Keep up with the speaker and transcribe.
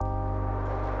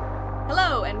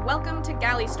and welcome to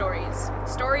Galley Stories,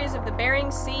 stories of the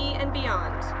Bering Sea and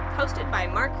beyond, hosted by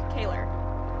Mark Kaler.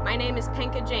 My name is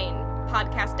Penka Jane,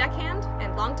 podcast deckhand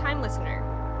and longtime listener.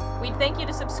 We'd thank you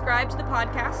to subscribe to the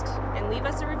podcast and leave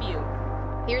us a review.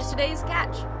 Here's today's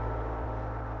catch.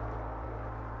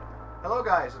 Hello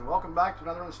guys, and welcome back to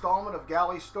another installment of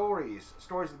Galley Stories,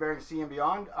 stories of the Bering Sea and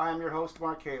beyond. I am your host,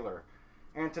 Mark Kaler.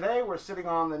 And today we're sitting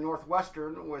on the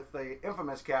Northwestern with the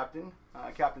infamous captain,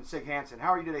 Captain Sig Hansen. How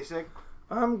are you today, Sig?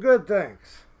 I'm good,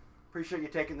 thanks. Appreciate you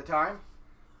taking the time.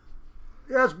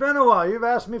 Yeah, it's been a while. You've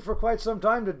asked me for quite some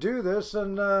time to do this,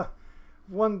 and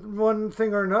one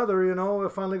thing or another, I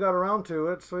finally got around to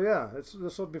it. So yeah,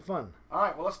 this will be fun. All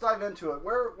right, well, let's dive into it.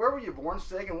 Where were you born,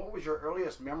 Sig, and what was your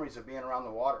earliest memories of being around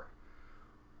the water?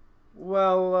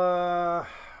 Well, I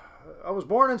was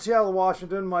born in Seattle,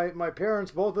 Washington. My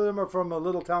parents, both of them, are from a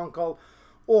little town called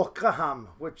Åkrehamn,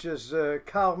 which is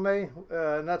Karmøy,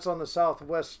 and that's on the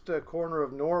southwest corner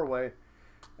of Norway.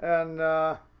 And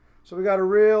so we got a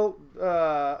real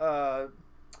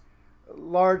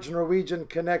large Norwegian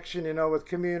connection, with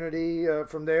community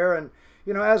from there. And,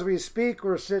 as we speak,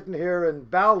 we're sitting here in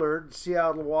Ballard,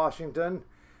 Seattle, Washington.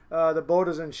 The boat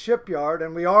is in shipyard,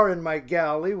 and we are in my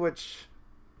galley, which,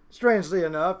 strangely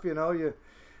enough,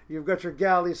 you've got your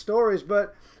galley stories.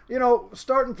 But,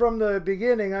 starting from the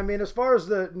beginning, as far as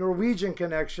the Norwegian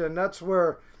connection, that's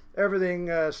where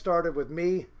everything started with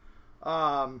me.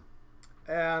 Dad,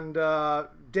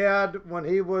 when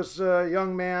he was a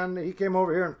young man, he came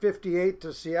over here in 1958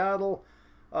 to Seattle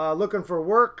looking for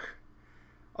work.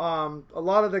 A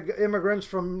lot of the immigrants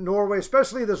from Norway,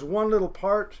 especially this one little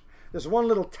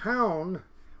town,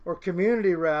 or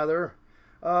community rather,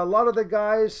 a lot of the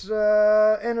guys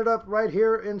ended up right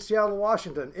here in Seattle,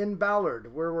 Washington, in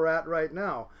Ballard, where we're at right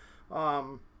now.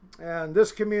 And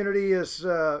this community is,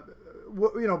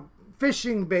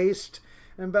 fishing based.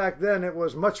 And back then it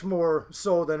was much more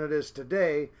so than it is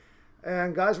today.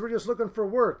 And guys were just looking for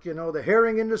work. The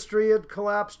herring industry had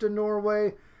collapsed in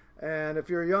Norway. And if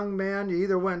you're a young man, you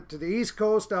either went to the East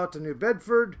Coast out to New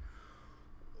Bedford,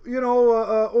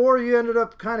 or you ended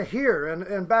up kind of here.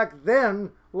 And back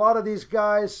then, a lot of these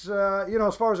guys,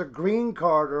 as far as a green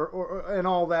card or and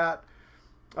all that,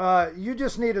 you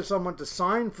just needed someone to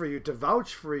sign for you, to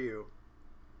vouch for you.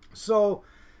 So,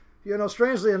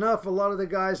 strangely enough, a lot of the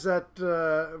guys that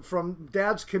from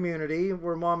Dad's community,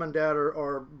 where Mom and Dad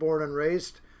are born and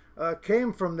raised,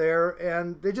 came from there,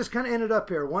 and they just kind of ended up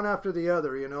here, one after the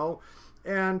other,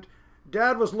 And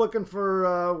Dad was looking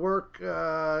for work,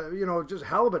 just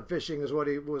halibut fishing is what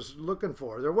he was looking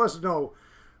for. There was no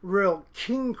real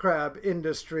king crab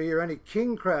industry or any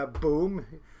king crab boom.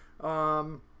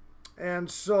 And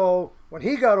so when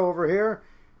he got over here,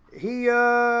 he,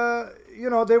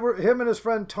 him and his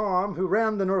friend Tom, who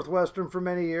ran the Northwestern for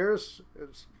many years,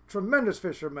 it's tremendous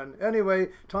fisherman. Anyway,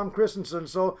 Tom Christensen.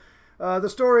 So the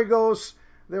story goes,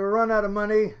 they were run out of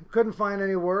money, couldn't find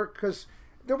any work, because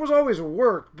there was always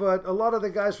work, but a lot of the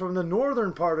guys from the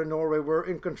northern part of Norway were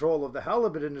in control of the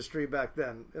halibut industry back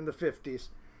then in the 50s.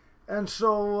 And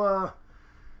so,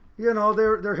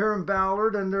 they're here in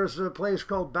Ballard, and there's a place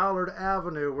called Ballard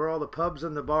Avenue where all the pubs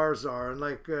and the bars are. And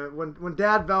when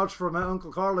Dad vouched for my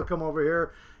Uncle Carl to come over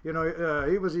here, he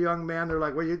was a young man. They're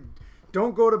like, well, you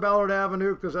don't go to Ballard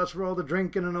Avenue because that's where all the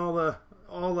drinking and all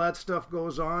that stuff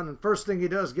goes on. And first thing he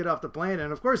does, get off the plane,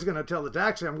 and of course he's going to tell the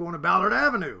taxi, I'm going to Ballard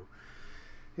Avenue.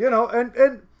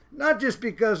 And not just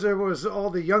because there was all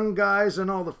the young guys and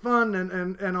all the fun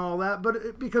and all that,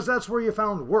 but because that's where you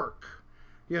found work,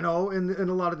 in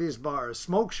a lot of these bars.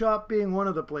 Smoke Shop being one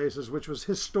of the places, which was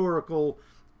historical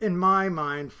in my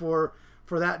mind for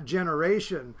that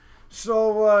generation.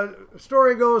 So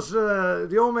story goes,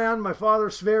 the old man, my father,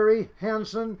 Sverre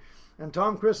Hansen, and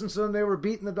Tom Christensen, they were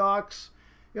beating the docks,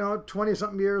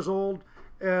 20-something years old,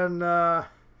 and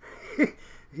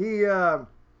he had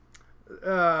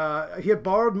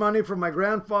borrowed money from my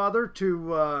grandfather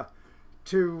to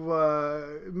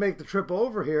make the trip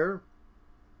over here,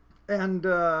 and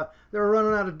they were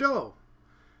running out of dough,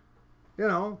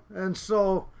 and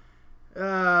so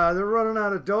they're running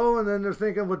out of dough, and then they're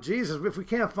thinking, well, Jesus, if we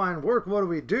can't find work, what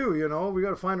do? We got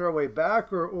to find our way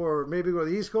back, or maybe go to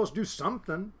the East Coast, do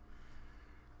something.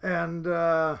 And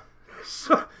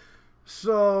so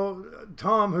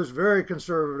Tom, who's very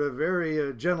conservative,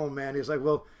 very gentle man, he's like,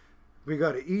 well, we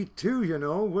got to eat too,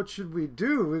 what should we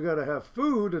do? We got to have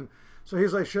food. And so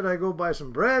he's like, should I go buy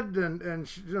some bread? And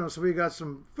so we got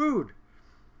some food.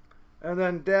 And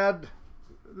then Dad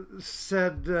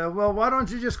said, well, why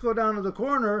don't you just go down to the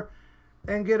corner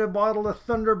and get a bottle of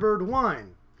Thunderbird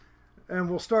wine? And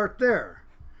we'll start there.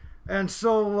 And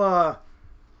so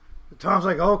Tom's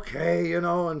like, okay, and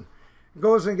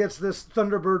goes and gets this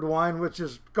Thunderbird wine, which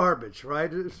is garbage,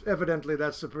 right? Evidently,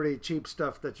 that's the pretty cheap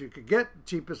stuff that you could get,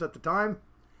 cheapest at the time.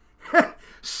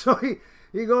 So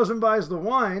he goes and buys the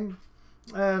wine,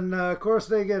 and of course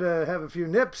they have a few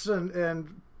nips,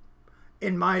 and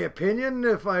in my opinion,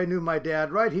 if I knew my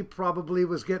dad right, he probably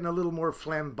was getting a little more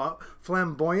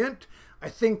flamboyant. I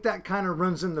think that kind of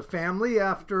runs in the family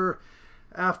after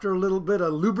a little bit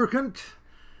of lubricant.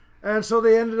 And so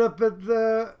they ended up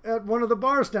at one of the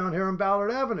bars down here on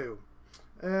Ballard Avenue.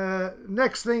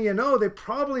 Next thing you know, they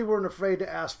probably weren't afraid to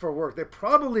ask for work. They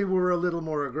probably were a little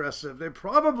more aggressive. They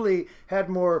probably had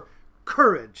more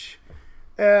courage.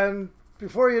 And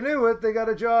before you knew it, they got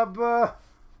a job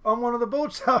on one of the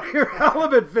boats out here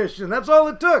halibut fishing. That's all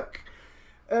it took.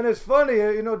 And it's funny,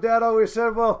 Dad always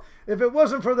said, well, if it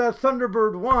wasn't for that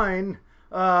Thunderbird wine,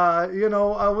 I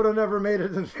would have never made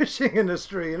it in the fishing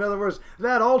industry. In other words,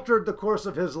 that altered the course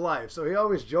of his life. So he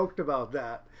always joked about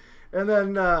that. And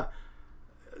then,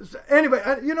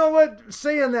 anyway, you know what?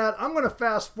 Saying that, I'm going to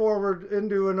fast forward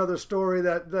into another story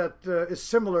that is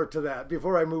similar to that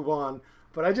before I move on.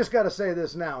 But I just got to say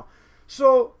this now.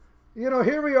 So,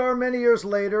 here we are many years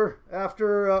later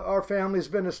after our family's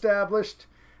been established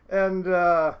and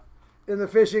in the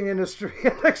fishing industry.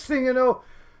 Next thing you know,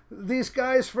 these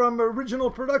guys from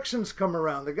Original Productions come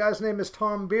around. The guy's name is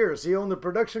Tom Beers. He owned the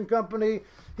production company.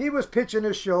 He was pitching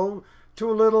his show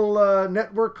to a little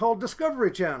network called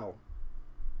Discovery Channel.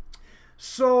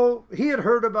 So he had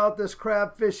heard about this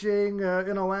crab fishing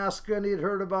in Alaska, and he'd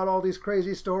heard about all these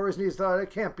crazy stories, and he thought, it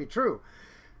can't be true.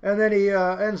 And then he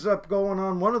ends up going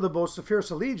on one of the boats, the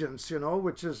Fierce Allegiance,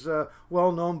 which is a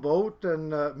well-known boat, and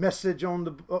Message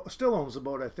still owns the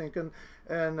boat, I think, and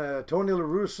Tony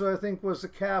LaRussa, I think, was the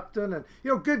captain, and,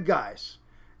 good guys.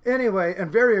 Anyway,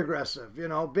 and very aggressive,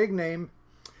 big name.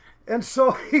 And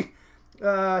so he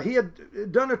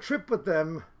had done a trip with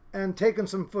them and taken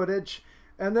some footage,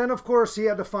 and then, of course, he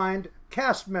had to find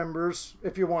cast members,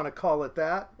 if you want to call it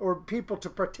that, or people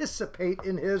to participate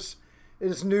in his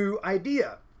new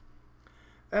idea.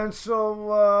 And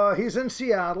so he's in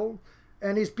Seattle,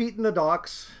 and he's beating the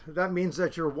docks. That means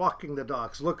that you're walking the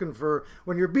docks,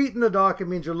 when you're beating the dock, it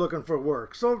means you're looking for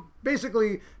work. So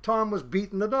basically, Tom was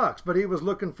beating the docks, but he was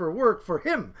looking for work for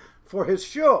him, for his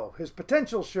show, his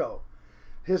potential show,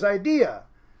 his idea.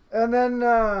 And then,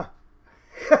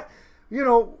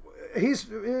 he's,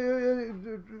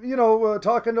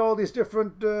 talking to all these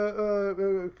different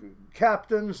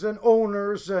captains and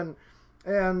owners and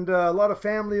a lot of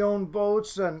family-owned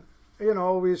boats, and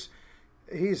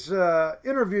he's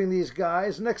interviewing these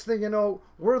guys. Next thing you know,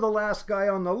 we're the last guy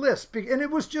on the list, and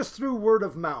it was just through word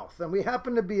of mouth, and we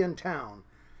happened to be in town.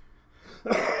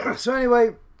 So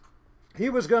anyway, he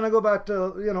was going to go back to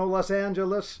Los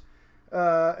Angeles,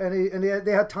 and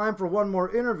they had time for one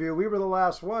more interview. We were the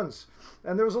last ones,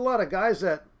 and there was a lot of guys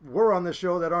that were on the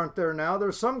show that aren't there now.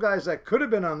 There's some guys that could have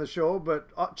been on the show but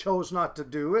chose not to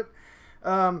do it.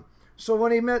 So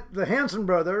when he met the Hanson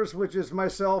brothers, which is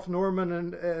myself, Norman,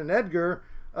 and Edgar,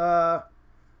 Dad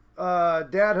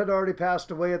had already passed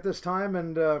away at this time,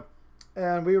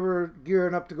 and we were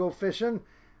gearing up to go fishing.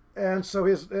 And so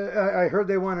I heard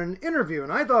they wanted an interview,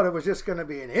 and I thought it was just going to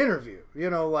be an interview,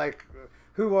 like,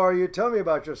 who are you? Tell me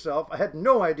about yourself. I had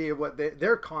no idea what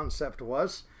their concept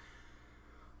was.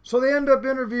 So they end up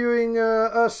interviewing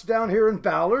us down here in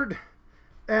Ballard,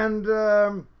 and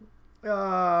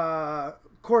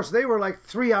of course, they were like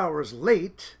 3 hours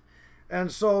late,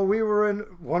 and so we were in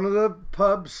one of the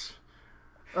pubs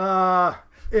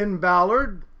in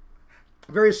Ballard,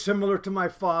 very similar to my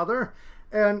father.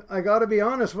 And I got to be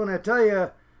honest when I tell you,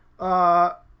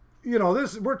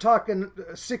 we're talking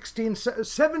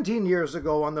 17 years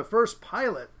ago on the first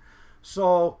pilot.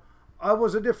 So I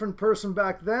was a different person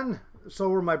back then. So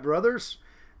were my brothers.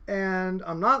 And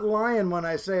I'm not lying when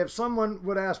I say if someone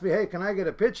would ask me, hey, can I get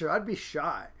a picture? I'd be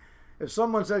shy. If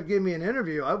someone said, give me an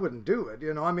interview, I wouldn't do it.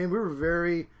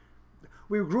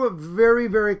 We grew up very,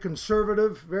 very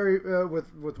conservative, very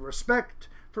with respect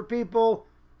for people,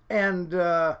 and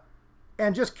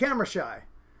just camera shy,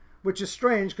 which is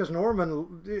strange because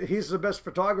Norman, he's the best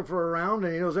photographer around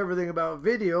and he knows everything about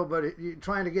video, but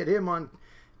trying to get him on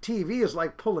TV is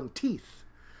like pulling teeth.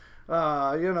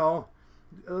 The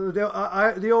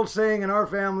old saying in our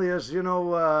family is,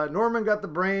 Norman got the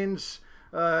brains,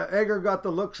 Edgar got the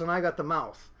looks, and I got the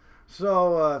mouth.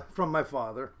 So, from my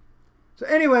father. So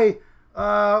anyway,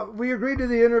 we agreed to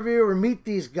the interview or meet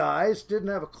these guys. Didn't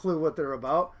have a clue what they're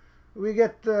about. We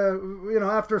get,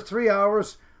 after 3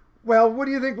 hours, well, what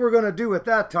do you think we're going to do at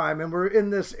that time? And we're in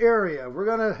this area. We're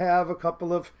going to have a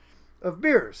couple of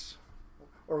beers,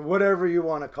 or whatever you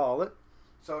want to call it.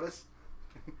 Sodas.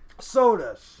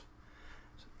 Sodas.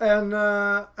 And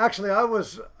actually,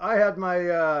 I had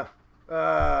my,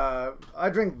 I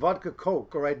drink vodka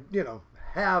Coke, or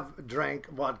have drank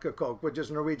vodka Coke, which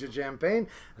is Norwegian champagne.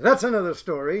 That's another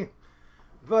story.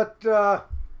 But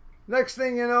next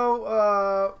thing you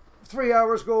know, 3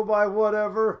 hours go by,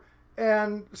 whatever.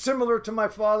 And similar to my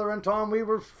father and Tom, we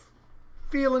were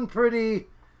feeling pretty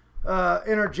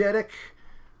energetic,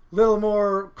 a little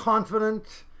more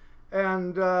confident,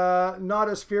 and not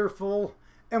as fearful.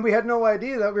 And we had no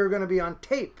idea that we were going to be on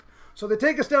tape. So they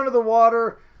take us down to the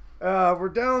water. We're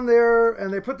down there,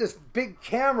 and they put this big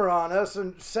camera on us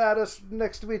and sat us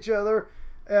next to each other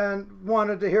and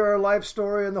wanted to hear our life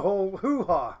story and the whole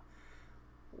hoo-ha.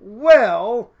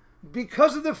 Well,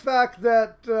 because of the fact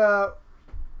that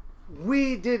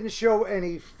we didn't show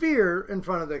any fear in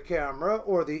front of the camera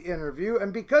or the interview,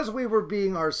 and because we were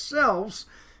being ourselves,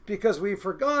 because we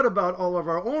forgot about all of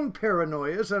our own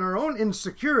paranoias and our own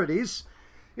insecurities,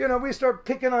 we start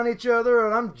picking on each other,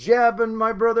 and I'm jabbing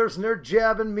my brothers, and they're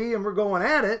jabbing me, and we're going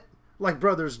at it like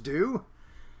brothers do.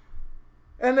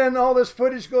 And then all this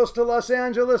footage goes to Los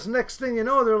Angeles. Next thing you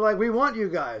know, they're like, "We want you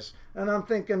guys." And I'm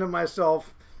thinking to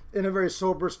myself, in a very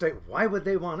sober state, why would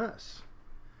they want us?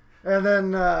 And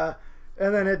then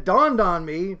it dawned on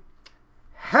me,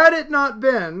 had it not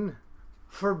been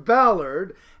for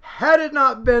Ballard, had it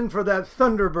not been for that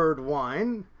Thunderbird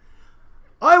wine,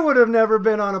 I would have never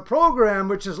been on a program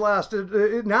which has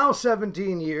lasted now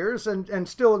 17 years and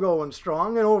still going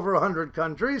strong in over 100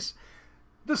 countries.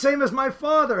 The same as my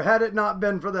father, had it not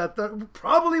been for that,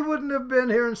 probably wouldn't have been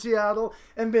here in Seattle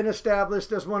and been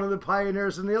established as one of the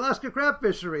pioneers in the Alaska crab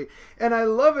fishery. And I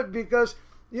love it because,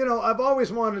 I've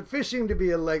always wanted fishing to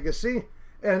be a legacy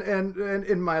and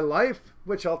in my life,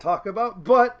 which I'll talk about,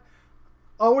 but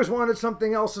I always wanted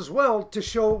something else as well to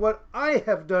show what I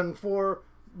have done for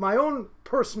my own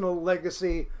personal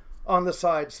legacy on the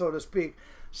side, so to speak.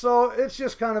 So it's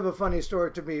just kind of a funny story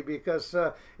to me because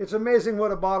it's amazing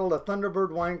what a bottle of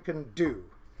Thunderbird wine can do.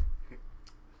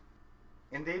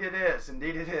 Indeed it is.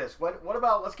 Indeed it is. What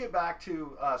about, let's get back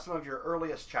to some of your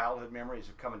earliest childhood memories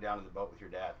of coming down to the boat with your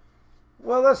dad.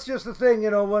 Well, that's just the thing,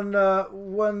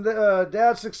 when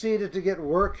Dad succeeded to get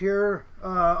work here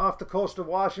off the coast of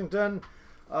Washington,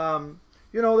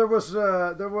 there was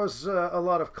a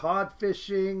lot of cod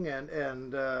fishing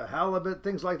and halibut,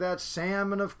 things like that,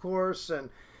 salmon, of course,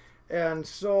 and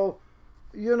so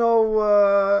it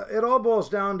all boils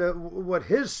down to what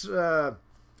his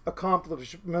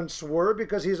accomplishments were,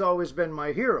 because he's always been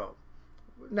my hero,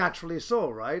 naturally so,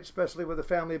 right? Especially with a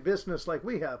family business like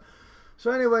we have. So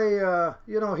anyway,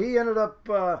 he ended up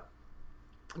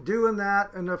doing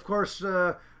that, and of course.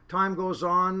 Time goes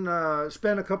on,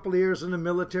 spent a couple of years in the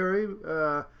military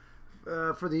for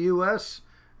the U.S.,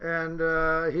 and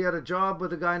he had a job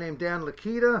with a guy named Dan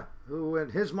Lakita, who in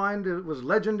his mind was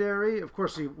legendary. Of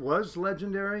course, he was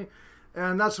legendary,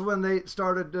 and that's when they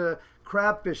started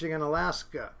crab fishing in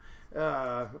Alaska.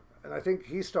 And I think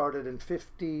he started in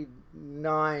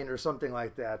 59 or something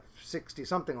like that, 60,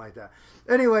 something like that.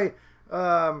 Anyway, he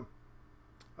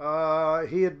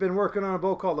had been working on a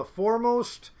boat called the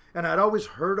Foremost, and I'd always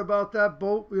heard about that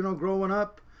boat, growing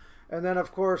up. And then,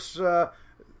 of course,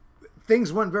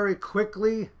 things went very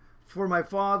quickly for my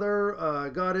father.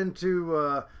 Got into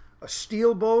a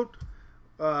steel boat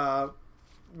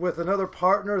with another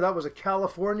partner. That was a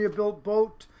California-built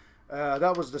boat.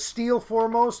 That was the steel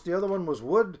Foremost. The other one was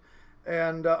wood.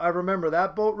 And I remember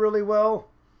that boat really well.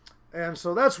 And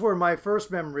so that's where my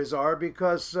first memories are,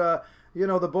 because, the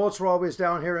boats were always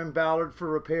down here in Ballard for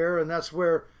repair. And that's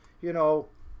where,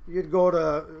 you'd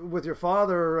go with your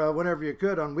father whenever you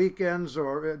could on weekends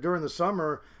or during the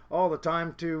summer, all the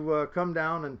time, to come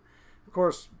down and, of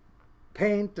course,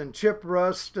 paint and chip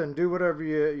rust and do whatever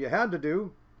you had to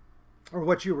do, or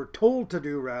what you were told to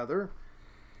do, rather.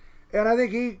 And I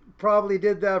think he probably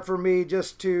did that for me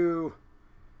just to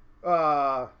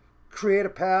create a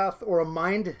path or a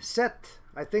mindset.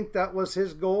 I think that was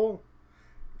his goal,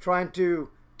 trying to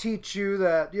teach you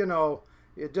that,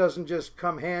 it doesn't just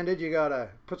come handed. You got to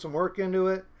put some work into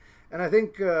it. And I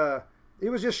think he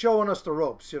was just showing us the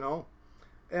ropes,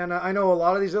 And I know a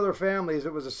lot of these other families,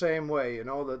 it was the same way.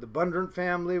 The Bundren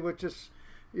family, which is,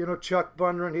 Chuck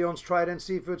Bundren, he owns Trident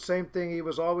Seafood, same thing. He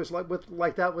was always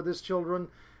like that with his children.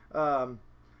 It's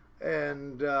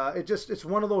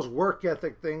one of those work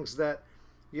ethic things that,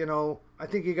 I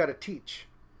think you got to teach.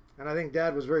 And I think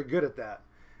Dad was very good at that.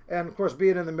 And, of course,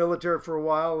 being in the military for a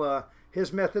while,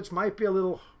 his methods might be a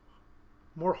little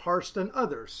more harsh than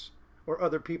others, or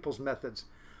other people's methods.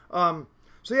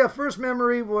 First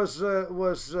memory was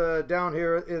down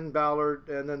here in Ballard,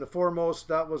 and then the Foremost,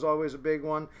 that was always a big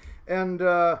one. And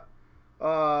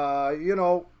You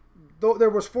know, there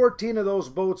was 14 of those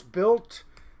boats built,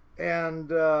 and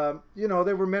you know,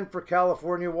 they were meant for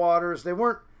California waters. They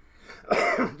weren't.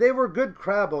 They were good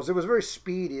crab boats. It was very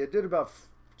speedy. It did about,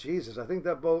 Jesus, I think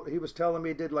that boat, he was telling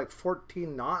me, did like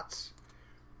 14 knots.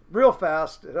 Real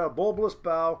fast. It had a bulbous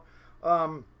bow.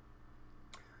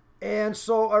 And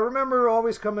so I remember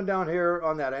always coming down here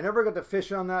on that. I never got to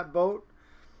fish on that boat,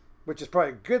 which is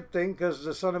probably a good thing because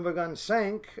the son of a gun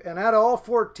sank. And out of all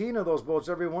 14 of those boats,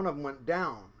 every one of them went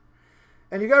down.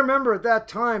 And you got to remember at that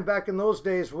time, back in those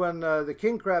days when the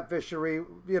king crab fishery,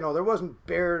 you know, there wasn't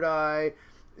Baird Eye,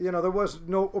 you know, there was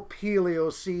no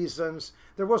Opelio seasons.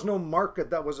 There was no market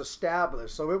that was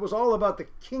established. So it was all about the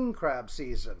king crab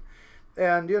season.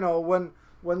 And, you know,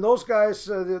 when those guys,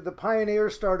 the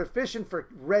pioneers started fishing for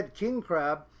red king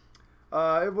crab,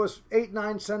 it was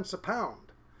 8-9 cents a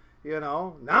pound. You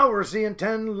know, now we're seeing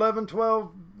 10, 11,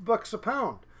 12 bucks a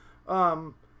pound.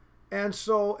 And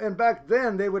so, and back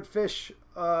then they would fish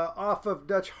off of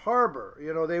Dutch Harbor.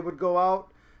 You know, they would go out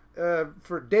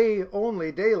for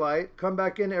daylight, come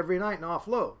back in every night and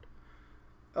offload.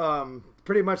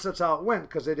 Pretty much that's how it went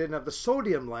because they didn't have the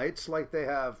sodium lights like they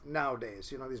have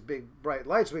nowadays. You know, these big bright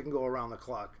lights we can go around the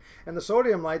clock. And the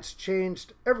sodium lights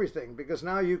changed everything because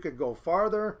now you could go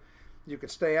farther, you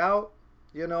could stay out,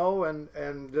 you know, and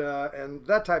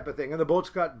that type of thing. And the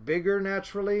boats got bigger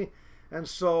naturally, and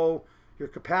so your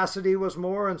capacity was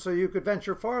more, and so you could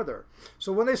venture farther.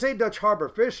 So when they say Dutch Harbor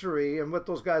fishery and what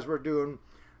those guys were doing,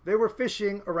 they were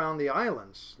fishing around the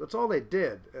islands. That's all they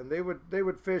did, and they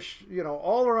would fish, you know,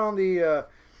 all around the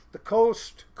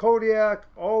coast, Kodiak,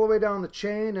 all the way down the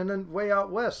chain, and then way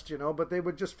out west, you know. But they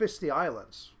would just fish the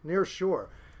islands near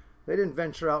shore. They didn't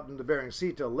venture out into Bering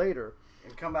Sea till later.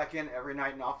 And come back in every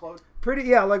night and offload?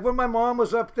 Yeah. Like when my mom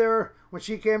was up there, when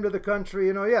she came to the country,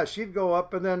 you know, yeah, she'd go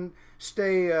up and then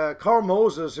stay. Carl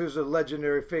Moses, who's a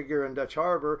legendary figure in Dutch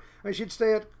Harbor, I mean, she'd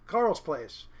stay at Carl's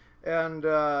place. And,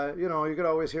 you know, you could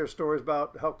always hear stories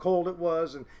about how cold it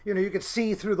was. And, you know, you could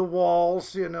see through the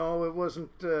walls, you know, it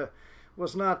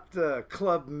was not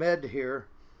Club Med here.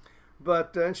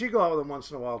 But, and she'd go out with them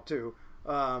once in a while too.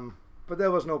 But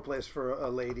there was no place for a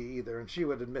lady either. And she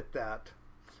would admit that,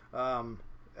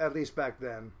 at least back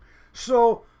then.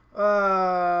 So,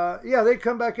 yeah, they'd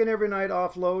come back in every night,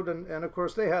 offload. And of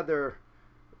course, they had their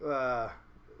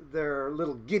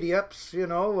little giddy-ups, you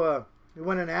know. You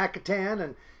went in Akutan,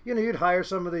 and you know, you'd hire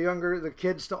some of the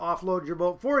kids to offload your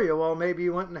boat for you. Well, maybe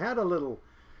you went and had a little,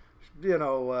 you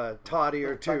know, toddy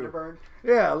or two. Thunderbird.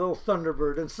 Yeah, a little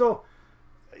Thunderbird. And so,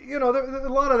 you know, a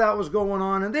lot of that was going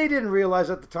on, and they didn't realize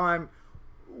at the time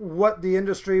what the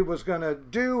industry was going to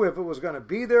do, if it was going to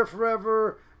be there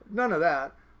forever, none of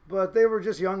that. But they were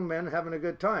just young men having a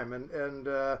good time, and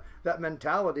that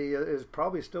mentality is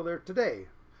probably still there today,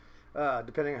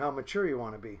 depending on how mature you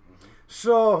want to be. Mm-hmm.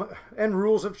 So, and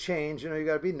rules have changed, you know, you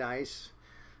got to be nice.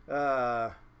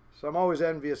 So I'm always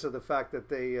envious of the fact that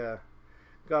they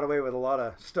got away with a lot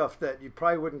of stuff that you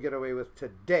probably wouldn't get away with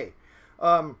today.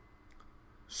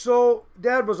 So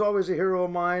Dad was always a hero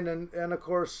of mine, and of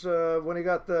course, when he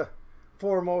got the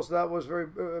foremost, that was a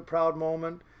very proud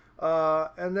moment.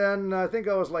 And then I think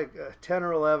I was like 10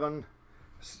 or 11,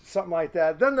 something like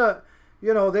that. Then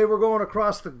you know, they were going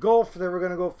across the Gulf. They were going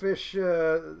to go fish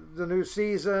the new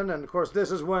season. And, of course,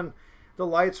 this is when the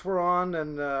lights were on.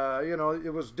 And, you know,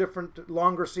 it was different,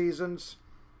 longer seasons.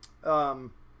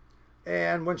 And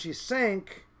when she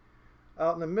sank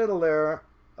out in the middle there,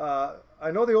 I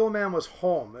know the old man was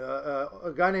home.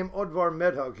 A guy named Odvar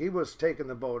Medhug, he was taking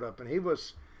the boat up. And he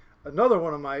was another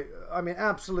one of my,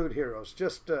 absolute heroes.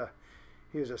 Just,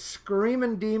 he was a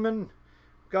screaming demon.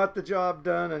 Got the job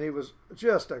done, and he was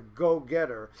just a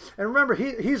go-getter. And remember,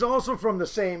 he's also from the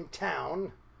same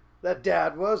town that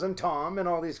Dad was, and Tom, and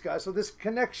all these guys. So this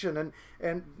connection, and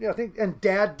you know, I think, and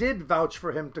Dad did vouch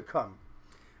for him to come.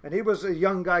 And he was a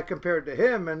young guy compared to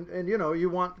him, and you know, you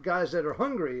want guys that are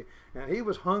hungry, and he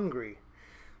was hungry.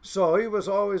 So he was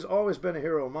always been a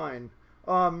hero of mine.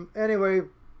 Anyway,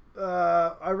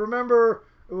 I remember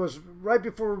it was right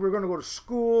before we were going to go to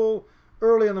school,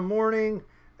 early in the morning.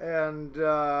 And,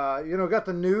 you know, got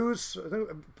the news.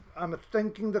 I'm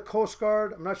thinking the Coast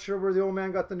Guard. I'm not sure where the old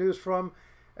man got the news from.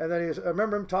 And then I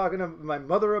remember him talking to my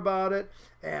mother about it.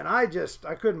 And I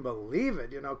couldn't believe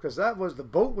it, you know, because the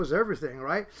boat was everything,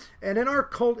 right? And in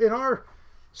our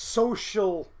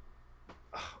social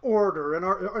order, in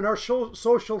our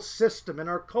social system, in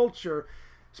our culture,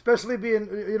 especially being,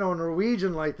 you know,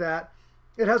 Norwegian like that,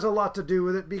 it has a lot to do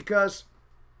with it because,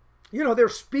 you know, they're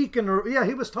speaking. Yeah,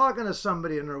 he was talking to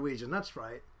somebody in Norwegian. That's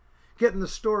right. Getting the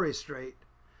story straight.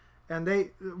 And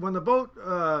when the boat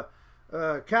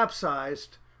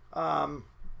capsized,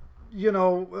 You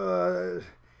know,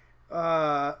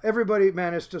 everybody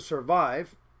managed to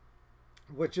survive,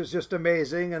 which is just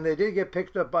amazing. And they did get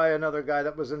picked up by another guy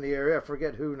that was in the area. I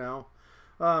forget who now.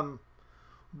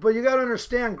 But you got to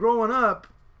understand, growing up,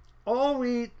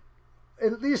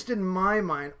 at least in my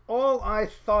mind, all I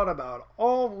thought about,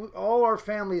 all our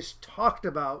families talked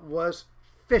about was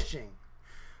fishing.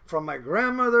 From my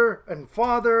grandmother and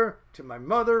father to my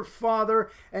mother, father,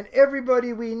 and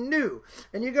everybody we knew.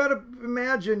 And you got to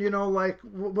imagine, you know, like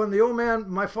when the old man,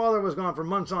 my father was gone for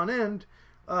months on end,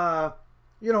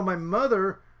 you know, my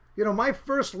mother, you know, my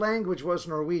first language was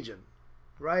Norwegian,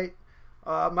 right?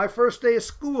 My first day of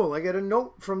school, I get a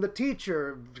note from the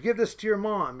teacher, give this to your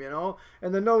mom, you know,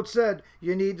 and the note said,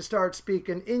 you need to start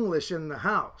speaking English in the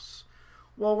house.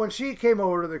 Well, when she came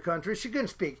over to the country, she couldn't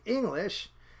speak English,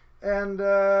 and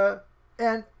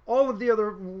all of the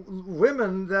other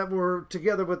women that were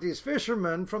together with these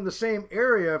fishermen from the same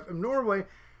area of Norway,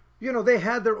 you know, they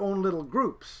had their own little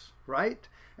groups, right?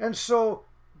 And so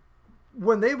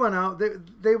when they went out,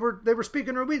 they were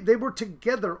speaking Norwegian. They were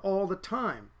together all the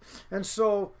time. And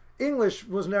so English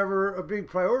was never a big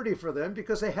priority for them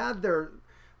because they had their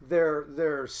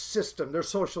system, their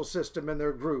social system and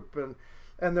their group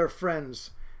and their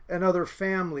friends and other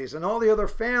families. And all the other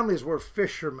families were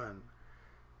fishermen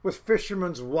with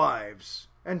fishermen's wives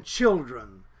and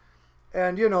children.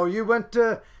 And, you know, you went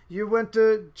to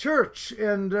church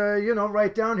and, you know,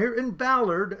 right down here in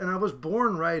Ballard, and I was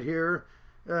born right here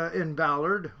in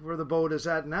Ballard, where the boat is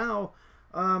at now.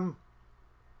 So,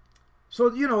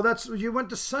 you know, you went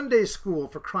to Sunday school,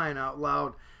 for crying out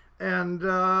loud, and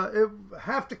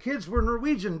half the kids were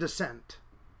Norwegian descent.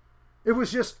 It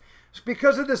was just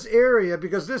because of this area,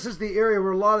 because this is the area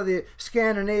where a lot of the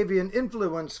Scandinavian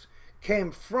influence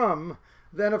came from.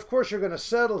 Then of course you're going to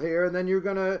settle here, and then you're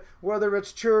going to, whether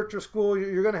it's church or school,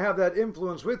 you're going to have that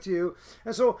influence with you.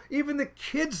 And so even the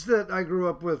kids that I grew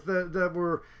up with that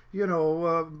were, you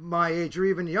know, my age or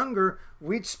even younger,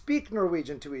 we'd speak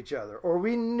Norwegian to each other, or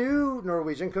we knew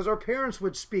Norwegian because our parents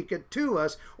would speak it to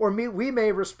us, or we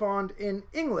may respond in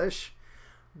English,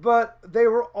 but they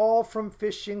were all from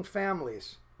fishing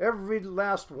families. Every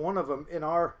last one of them in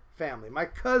our family, my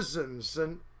cousins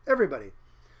and everybody.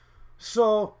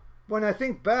 So when I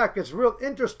think back, it's real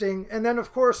interesting. And then,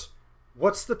 of course,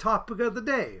 what's the topic of the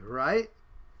day, right?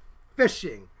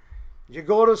 Fishing. You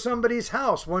go to somebody's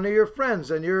house, one of your friends,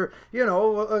 and you're, you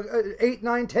know, 8,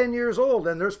 9, 10 years old,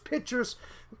 and there's pictures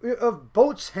of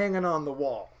boats hanging on the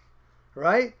wall,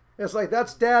 right? It's like,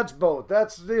 that's Dad's boat.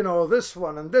 That's, you know, this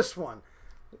one and this one.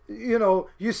 You know,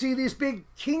 you see these big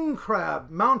king crab,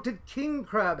 mounted king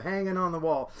crab hanging on the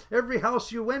wall. Every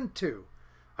house you went to.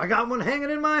 I got one hanging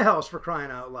in my house, for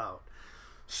crying out loud.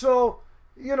 So,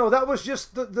 you know, that was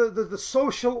just the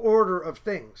social order of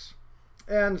things.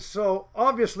 And so,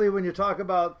 obviously, when you talk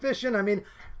about fishing, I mean,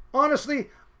 honestly,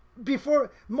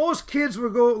 before, most kids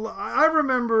would go, I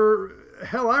remember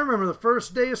the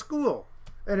first day of school,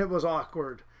 and it was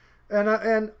awkward.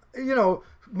 And you know,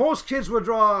 most kids would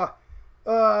draw,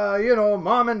 you know,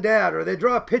 mom and dad, or they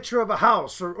draw a picture of a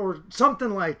house or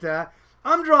something like that.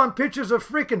 I'm drawing pictures of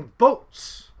freaking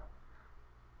boats.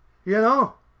 You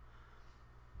know?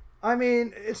 I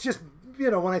mean, it's just,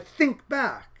 you know, when I think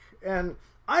back, and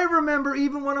I remember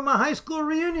even one of my high school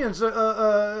reunions,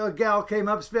 a gal came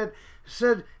up and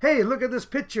said, hey, look at this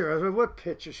picture. I said, what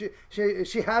picture?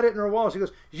 She had it in her wall. She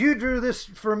goes, you drew this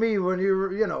for me when you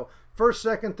were, you know, first,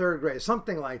 second, third grade,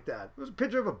 something like that. It was a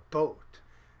picture of a boat.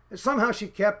 And somehow she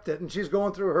kept it, and she's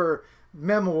going through her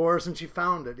memoirs, and she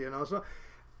found it, you know. So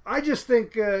I just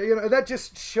think, you know, that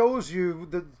just shows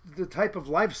you the type of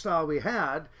lifestyle we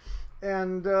had.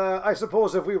 And I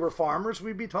suppose if we were farmers,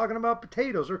 we'd be talking about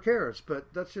potatoes or carrots,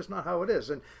 but that's just not how it is.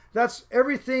 And that's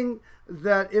everything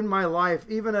that in my life,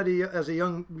 even as a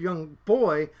young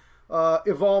boy,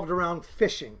 evolved around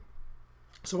fishing.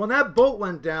 So when that boat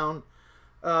went down,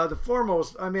 the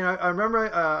foremost, I mean, I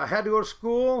remember I had to go to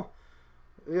school.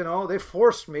 You know, they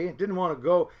forced me, didn't want to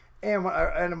go. And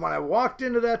when I walked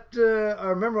into that, I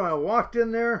remember when I walked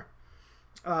in there,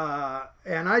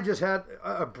 and I just had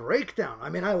a breakdown. I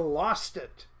mean, I lost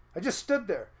it. I just stood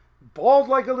there, bawled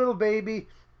like a little baby,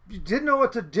 didn't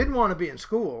want to be in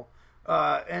school,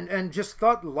 and just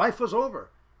thought life was over.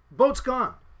 Boat's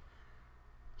gone.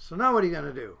 So now what are you going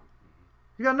to do?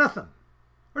 You got nothing.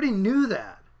 Already knew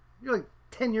that. You're like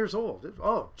 10 years old.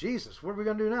 Oh, Jesus, what are we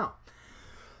going to do now?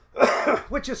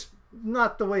 Which is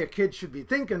not the way a kid should be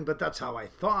thinking, but that's how I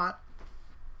thought.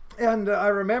 And I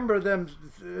remember them,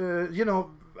 you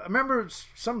know, I remember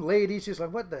some lady, she's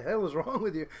like, what the hell is wrong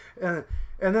with you? And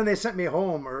then they sent me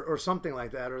home or something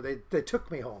like that, or they took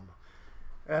me home.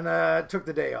 and took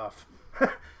the day off.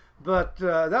 But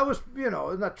that was,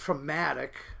 not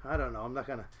traumatic. I don't know. I'm not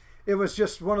gonna. It was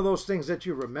just one of those things that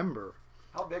you remember.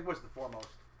 How big was the foremost?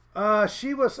 I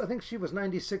think she was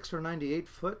 96 or 98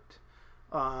 foot,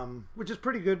 which is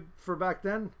pretty good for back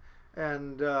then,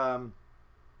 and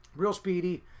real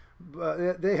speedy.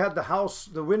 They had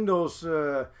the windows.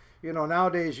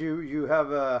 Nowadays you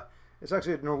have it's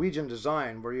actually a Norwegian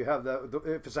design where you have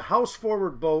if it's a house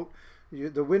forward boat,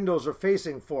 the windows are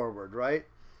facing forward, right?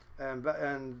 And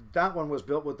that one was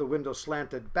built with the windows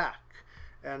slanted back.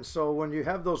 And so when you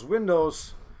have those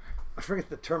windows, I forget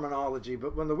the terminology,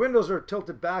 but when the windows are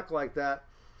tilted back like that,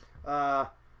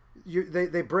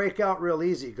 they break out real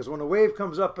easy, because when a wave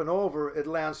comes up and over, it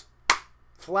lands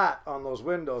flat on those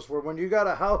windows. Where when you got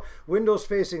a windows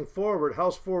facing forward,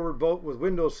 house forward boat with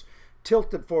windows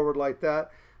tilted forward like that,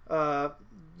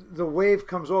 the wave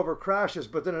comes over, crashes,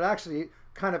 but then it actually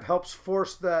kind of helps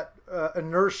force that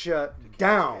inertia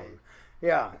down.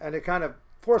 Yeah, and it kind of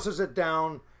forces it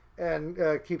down and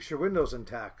keeps your windows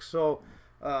intact. So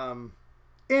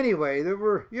anyway, there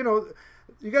were, you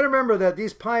got to remember that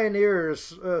these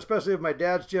pioneers, especially of my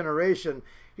dad's generation,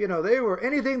 they were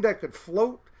anything that could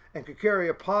float and could carry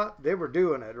a pot, they were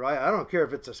doing it, right? I don't care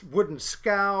if it's a wooden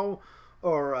scow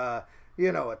or, a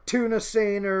tuna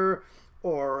seiner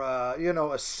or,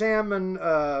 a salmon,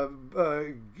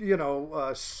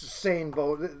 seine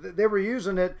boat. They were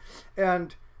using it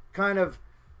and kind of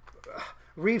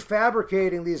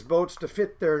refabricating these boats to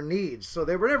fit their needs. So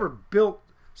they were never built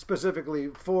specifically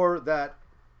for that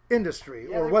industry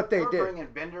or what they did. Bringing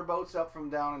bender boats up from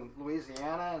down in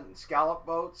Louisiana and scallop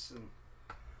boats and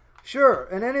sure,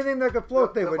 and anything that could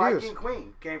float they would use. The Viking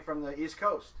Queen came from the East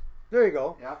Coast. There you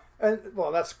go. Yeah. And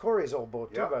well, that's Corey's old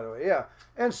boat too, by the way. Yeah.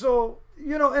 And so,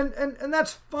 and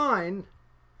that's fine.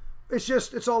 It's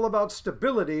just, it's all about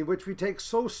stability, which we take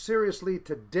so seriously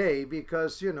today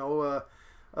because,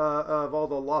 of all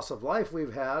the loss of life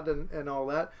we've had and all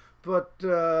that. But,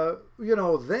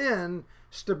 then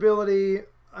stability,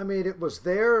 I mean, it was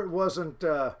there. It wasn't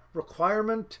a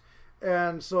requirement.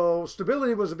 And so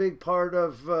stability was a big part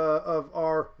of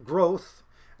our growth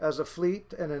as a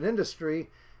fleet and an industry.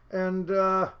 And,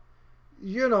 there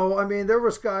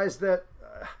was guys that,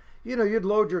 you'd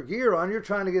load your gear on. You're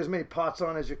trying to get as many pots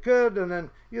on as you could. And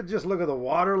then you'd just look at the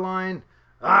water line.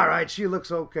 All right, she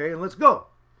looks okay. And let's go.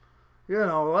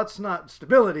 That's not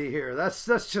stability here. That's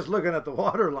just looking at the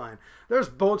water line. There's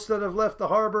boats that have left the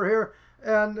harbor here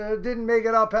and didn't make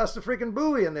it out past the freaking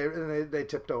buoy and they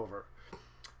tipped over.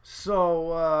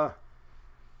 So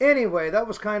anyway, that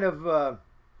was kind of the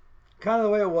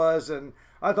way it was, and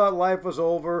I thought life was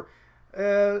over.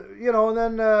 And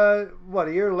then a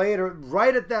year later,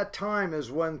 right at that time is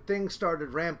when things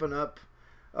started ramping up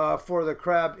for the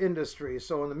crab industry.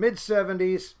 So in the mid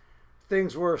 '70s,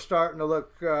 things were starting to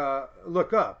look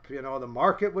up. The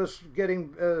market was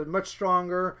getting much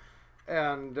stronger,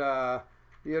 and for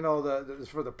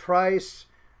the price.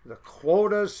 The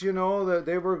quotas,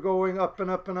 they were going up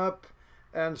and up and up.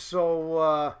 And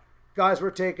so guys were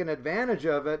taking advantage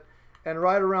of it. And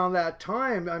right around that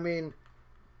time, I mean,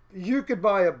 you could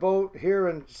buy a boat here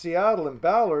in Seattle and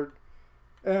Ballard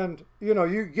and,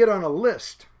 you get on a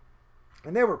list.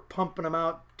 And they were pumping them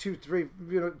out 2, 3,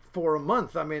 4 a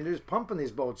month. I mean, they're just pumping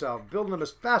these boats out, building them as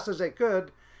fast as they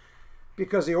could.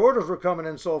 Because the orders were coming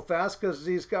in so fast because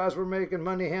these guys were making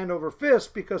money hand over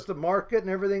fist because the market and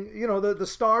everything, the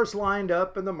stars lined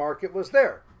up and the market was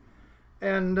there.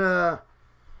 And,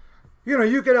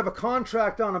 you could have a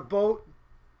contract on a boat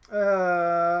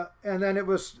and then it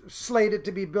was slated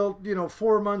to be built,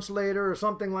 4 months later or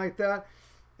something like that.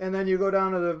 And then you go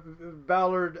down to the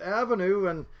Ballard Avenue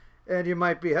and you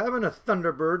might be having a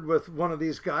Thunderbird with one of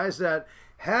these guys that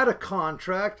had a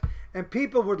contract, and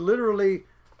people would literally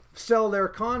sell their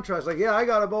contracts. Like, yeah, I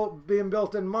got a boat being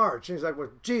built in March. And he's like, well,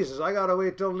 Jesus, I got to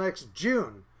wait till next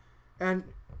June. And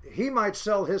he might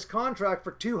sell his contract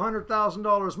for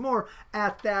 $200,000 more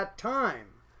at that time.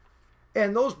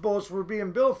 And those boats were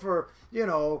being built for,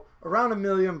 around $1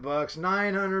 million,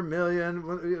 900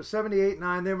 million, 78,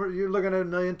 9. You're looking at $1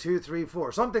 million, 2, 3,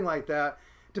 4, something like that,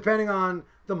 depending on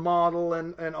the model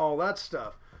and all that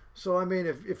stuff. So, I mean,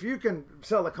 if you can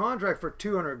sell a contract for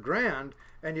 $200,000,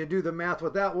 and you do the math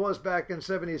what that was back in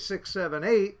 76, 7,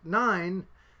 8, 9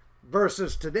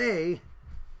 versus today,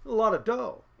 a lot of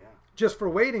dough. Yeah. Just for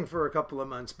waiting for a couple of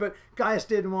months. But guys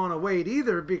didn't want to wait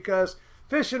either because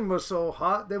fishing was so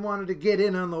hot, they wanted to get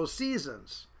in on those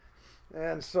seasons.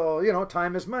 And so,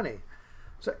 time is money.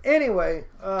 So anyway,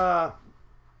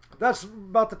 that's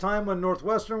about the time when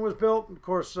Northwestern was built. Of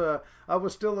course, I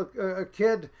was still a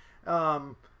kid.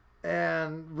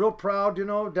 and real proud,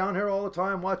 down here all the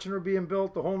time, watching her being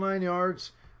built, the whole 9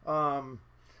 yards. And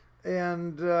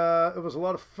it was a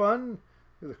lot of fun.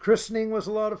 The christening was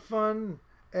a lot of fun.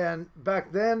 And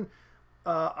back then,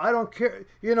 I don't care.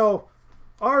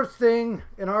 Our thing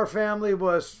in our family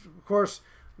was, of course,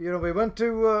 we went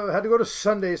to, had to go to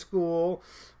Sunday school,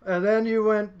 and then you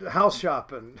went house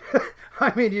shopping.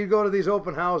 I mean, you go to these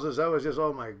open houses. That was just,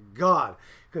 oh my God,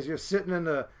 because you're sitting in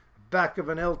the back of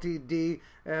an LTD,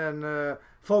 and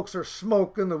folks are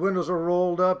smoking, the windows are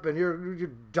rolled up, and you're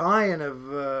dying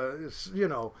of,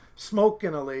 smoke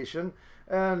inhalation.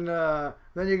 And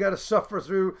then you got to suffer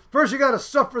through, first you got to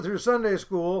suffer through Sunday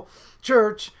school,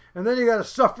 church, and then you got to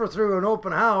suffer through an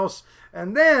open house,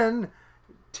 and then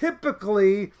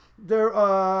typically there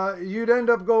you'd end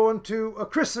up going to a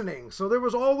christening. So there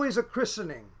was always a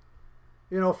christening,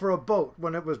 for a boat.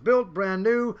 When it was built brand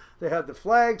new, they had the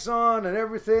flags on and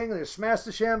everything. They smashed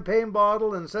the champagne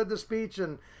bottle and said the speech,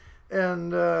 and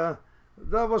that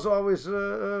was always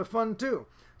fun too.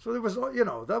 So there was,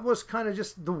 that was kind of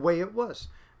just the way it was.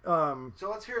 So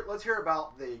let's hear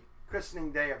about the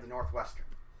christening day of the Northwestern.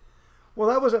 Well,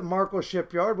 that was at Marco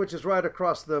Shipyard, which is right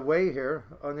across the way here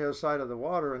on the other side of the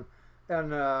water,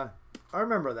 and I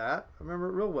remember that. I remember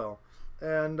it real well.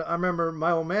 And I remember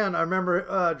my old man. I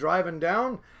remember driving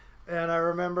down, and I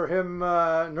remember him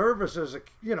nervous as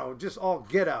just all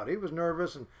get out. He was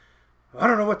nervous, and I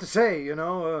don't know what to say.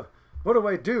 What do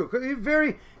I do? 'Cause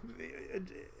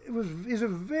he's a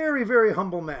very, very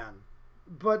humble man.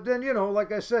 But then,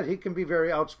 like I said, he can be very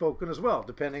outspoken as well,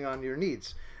 depending on your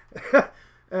needs.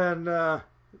 And I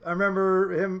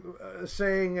remember him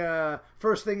saying,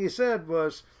 first thing he said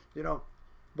was,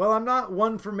 well, I'm not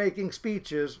one for making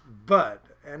speeches, but,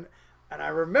 and I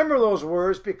remember those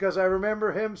words because I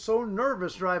remember him so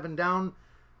nervous driving down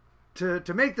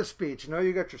to make the speech.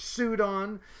 You got your suit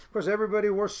on. Of course, everybody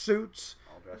wore suits.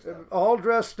 All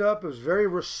dressed up. It was very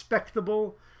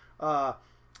respectable. Who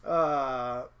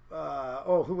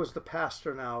was the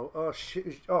pastor now?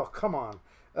 Oh, come on.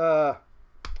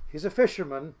 He's a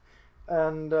fisherman,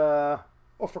 and for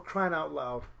crying out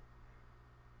loud.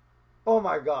 Oh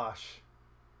my gosh.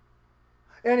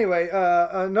 Anyway,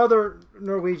 another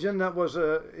Norwegian that was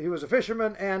he was a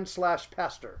fisherman and /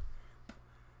 pastor,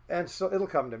 and so it'll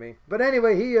come to me. But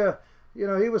anyway, he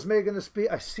was making the speech.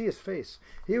 I see his face.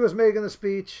 He was making the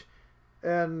speech,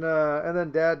 and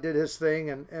then Dad did his thing,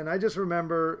 and I just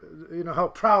remember how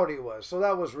proud he was. So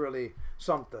that was really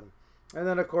something. And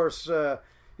then of course.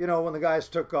 When the guys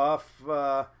took off,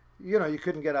 you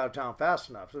couldn't get out of town fast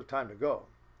enough. So it was time to go.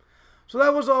 So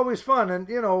that was always fun. And,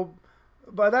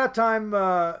 by that time,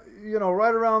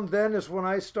 right around then is when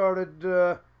I started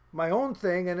my own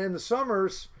thing. And in the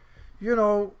summers, we'd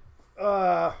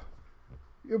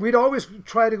always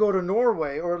try to go to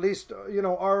Norway, or at least,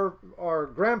 our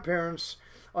grandparents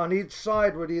on each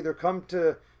side would either come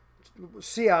to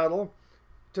Seattle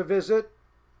to visit,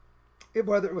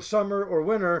 whether it was summer or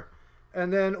winter,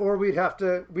 and then, or we'd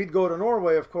go to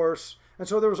Norway, of course. And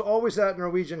so there was always that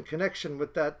Norwegian connection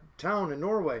with that town in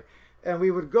Norway. And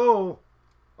we would go,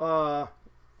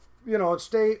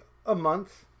 stay a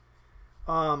month.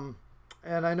 And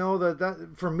I know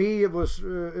that for me, it was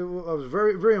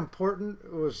very, very important.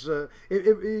 It was,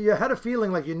 you had a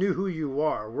feeling like you knew who you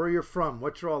are, where you're from,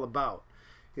 what you're all about.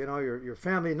 Your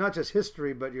family, not just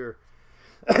history, but your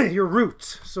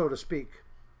roots, so to speak.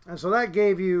 And so that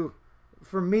gave you,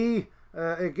 for me,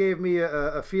 it gave me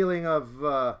a feeling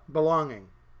of belonging.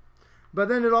 But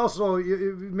then it also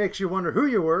it makes you wonder who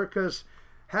you were, because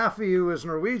half of you is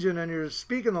Norwegian and you're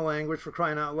speaking the language, for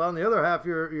crying out loud, and the other half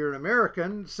you're an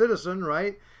American citizen,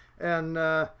 right?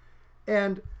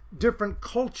 And different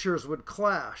cultures would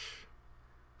clash.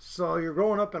 So you're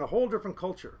growing up in a whole different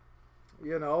culture,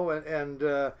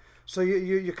 so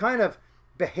you kind of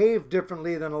behave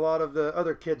differently than a lot of the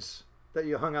other kids that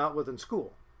you hung out with in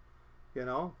school.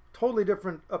 Totally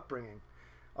different upbringing.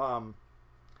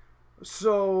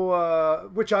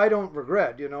 Which I don't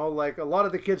regret, like a lot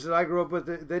of the kids that I grew up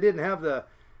with, they didn't have the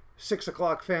 6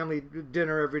 o'clock family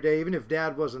dinner every day. Even if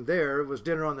Dad wasn't there, it was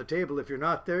dinner on the table. If you're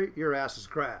not there, your ass is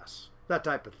grass. That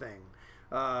type of thing.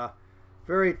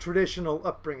 Very traditional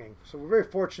upbringing. So we're very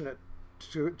fortunate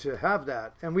to have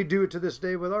that. And we do it to this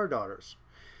day with our daughters.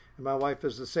 And my wife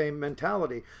has the same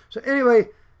mentality. So anyway,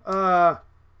 by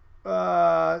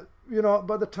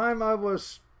the time I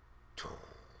was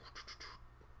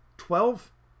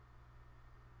 12,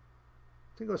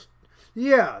 I think it was,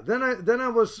 then I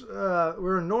was, we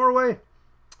were in Norway,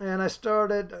 and I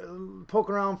started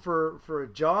poking around for a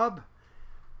job,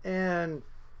 and,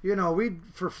 we'd,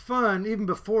 for fun, even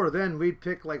before then, we'd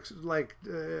pick like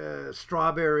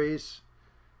strawberries,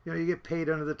 You know, you get paid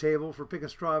under the table for picking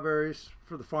strawberries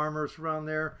for the farmers around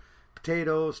there,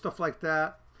 potatoes, stuff like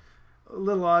that.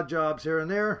 Little odd jobs here and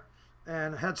there,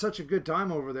 and had such a good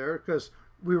time over there because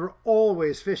we were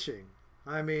always fishing.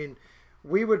 I mean,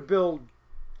 we would build,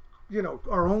 you know,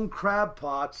 our own crab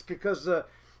pots because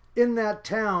in that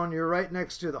town, you're right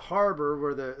next to the harbor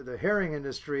where the herring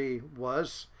industry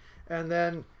was. And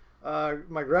then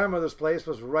my grandmother's place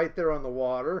was right there on the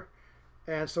water.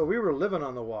 And so we were living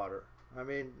on the water. I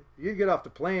mean, you'd get off the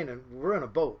plane and we're in a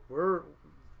boat.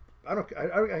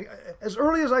 As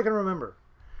early as I can remember.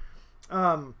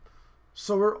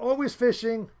 So we're always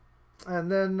fishing.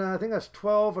 And then I think I was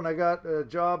 12 and I got a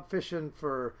job fishing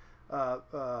for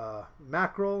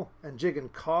mackerel and jigging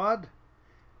cod.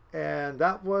 And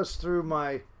that was through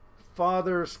my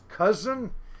father's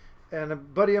cousin and a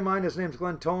buddy of mine. His name's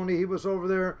Glenn Toney. He was over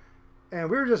there, and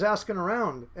we were just asking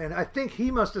around. And I think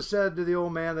he must have said to the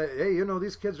old man that, hey, you know,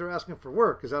 these kids are asking for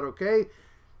work. Is that okay?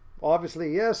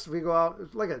 Obviously, yes. We go out.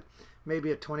 It's like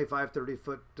maybe a 25,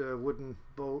 30-foot wooden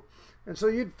boat. And so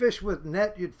you'd fish with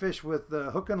net. You'd fish with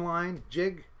hook and line,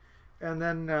 jig. And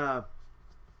then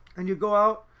and you'd go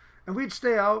out, and we'd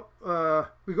stay out.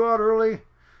 We'd go out early.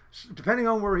 Depending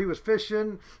on where he was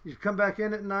fishing, you'd come back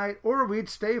in at night, or we'd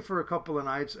stay for a couple of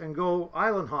nights and go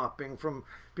island hopping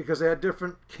because they had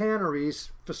different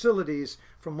canneries, facilities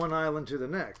from one island to the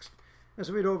next. And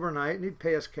so we'd overnight, and he'd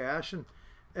pay us cash,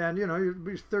 and you know, you'd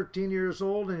be 13 years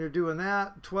old, and you're doing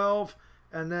that, 12,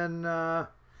 and then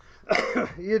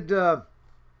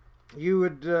you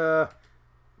would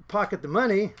pocket the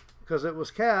money because it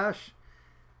was cash,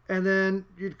 and then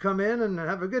you'd come in and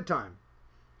have a good time.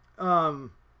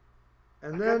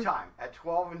 And then, good time at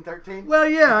 12 and 13. Well,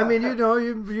 yeah, I mean, you know,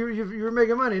 you were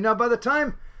making money. Now, by the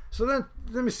time, so then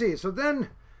let me see. So then,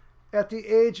 at the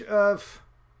age of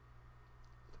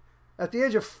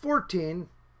 14,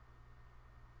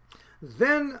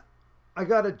 then I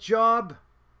got a job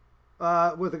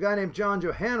with a guy named John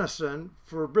Johannesson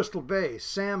for Bristol Bay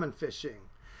salmon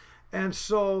fishing, and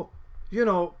so, you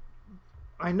know,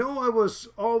 I know I was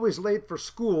always late for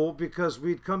school because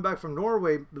we'd come back from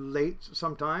Norway late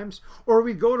sometimes, or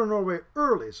we'd go to Norway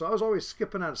early. So I was always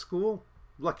skipping out of school.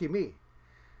 Lucky me.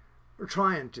 Or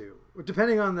trying to,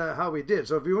 depending on how we did.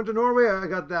 So if we went to Norway, I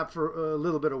got that for a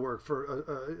little bit of work,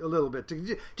 for a little bit,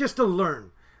 just to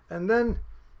learn. And then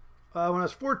when I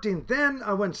was 14, then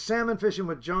I went salmon fishing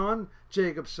with John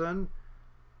Jacobson,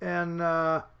 and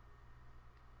that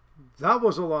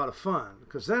was a lot of fun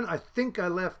because then I think I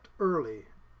left early.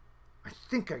 I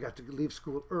think I got to leave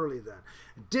school early then.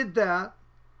 Did that.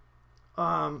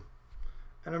 And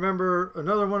I remember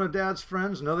another one of Dad's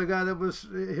friends, another guy that was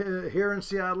here in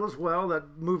Seattle as well,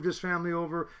 that moved his family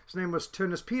over. His name was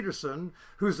Tunis Peterson,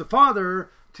 who's the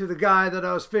father to the guy that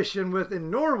I was fishing with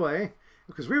in Norway,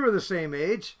 because we were the same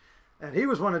age. And he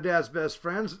was one of Dad's best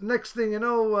friends. Next thing you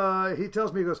know, he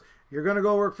tells me, he goes, you're going to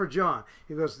go work for John.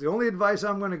 He goes, the only advice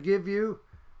I'm going to give you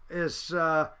is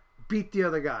beat the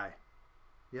other guy.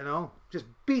 You know, just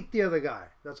beat the other guy.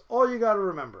 That's all you got to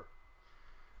remember.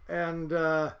 And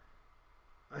I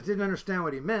didn't understand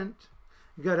what he meant.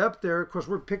 He got up there. Of course,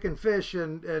 we're picking fish,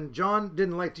 and John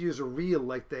didn't like to use a reel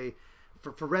like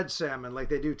for red salmon like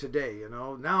they do today. You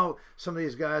know, now some of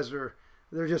these guys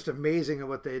they're just amazing at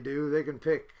what they do. They can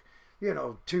pick, you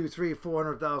know, 200,000, 300,000,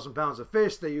 400,000 pounds of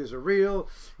fish. They use a reel.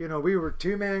 You know, we were a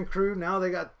two-man crew. Now they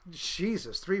got,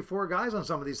 Jesus, 3, 4 guys on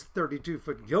some of these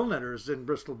 32-foot gill netters in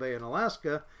Bristol Bay in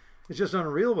Alaska. It's just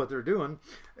unreal what they're doing.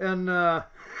 And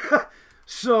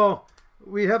so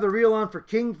we have the reel on for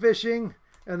king fishing,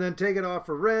 and then take it off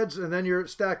for reds, and then you're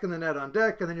stacking the net on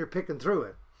deck, and then you're picking through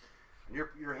it.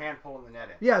 You're hand pulling the net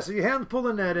in. Yeah, so you hand pull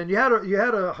the net in. You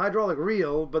had a hydraulic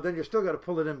reel, but then you still got to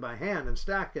pull it in by hand and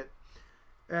stack it.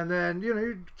 And then, you know,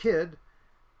 you're a kid.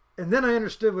 And then I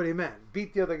understood what he meant.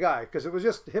 Beat the other guy. Because it was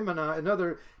just him and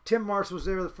another. Tim Mars was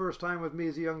there the first time with me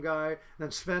as a young guy. And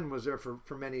then Sven was there for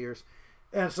many years.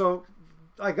 And so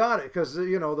I got it. Because,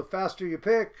 you know, the faster you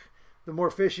pick, the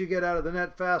more fish you get out of the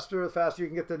net faster. The faster you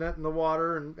can get the net in the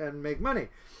water and make money.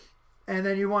 And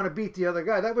then you want to beat the other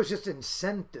guy. That was just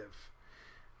incentive.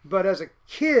 But as a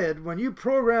kid, when you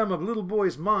program a little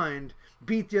boy's mind,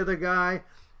 beat the other guy,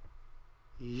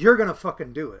 you're going to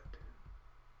fucking do it.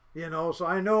 You know, so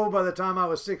I know by the time I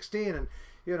was 16, and,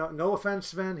 you know, no offense,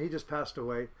 Sven, he just passed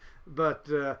away. But,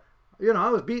 you know, I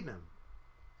was beating him.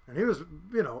 And he was,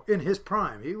 you know, in his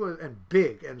prime. He was, and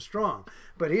big and strong.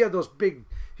 But he had those big,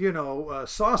 you know,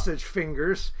 sausage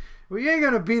fingers. Well, you ain't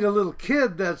going to beat a little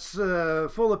kid that's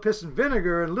full of piss and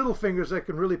vinegar and little fingers that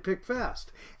can really pick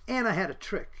fast. And I had a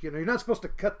trick. You know, you're not supposed to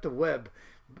cut the web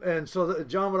And so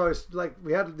John would always, like,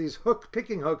 we had these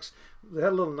picking hooks. They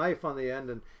had a little knife on the end,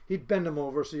 and he'd bend them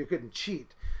over so you couldn't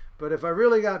cheat. But if I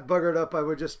really got buggered up, I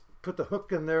would just put the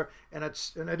hook in there, and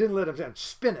I didn't let him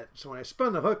spin it. So when I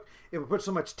spun the hook, it would put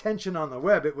so much tension on the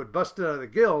web, it would bust it out of the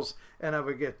gills, and I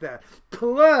would get that.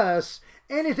 Plus,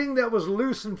 anything that was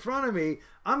loose in front of me,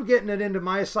 I'm getting it into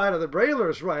my side of the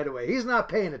brailers right away. He's not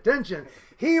paying attention.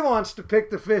 He wants to pick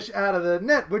the fish out of the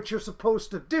net, which you're supposed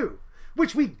to do,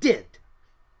 which we did.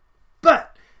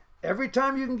 But every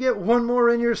time you can get one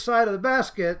more in your side of the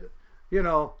basket,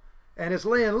 and it's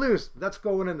laying loose, that's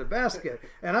going in the basket.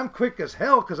 And I'm quick as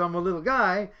hell because I'm a little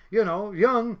guy,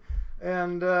 young.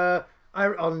 And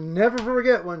I'll never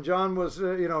forget when John was,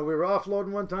 we were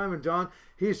offloading one time, and John,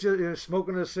 he's just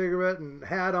smoking a cigarette and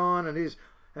hat on, and he's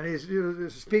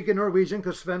speaking Norwegian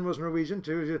because Sven was Norwegian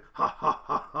too. He's just, ha ha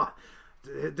ha ha.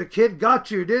 The kid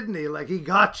got you, didn't he? Like, he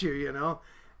got you,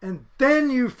 And then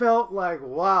you felt like,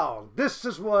 wow, this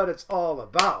is what it's all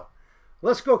about.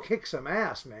 Let's go kick some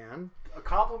ass, man.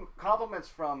 Compliments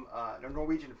from a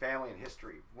Norwegian family in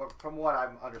history. From what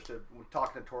I've understood, when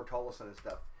talking to Tor Tollefsen and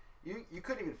stuff, you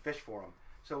couldn't even fish for them.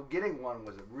 So getting one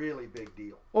was a really big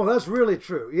deal. Oh, that's really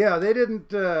true. Yeah, they didn't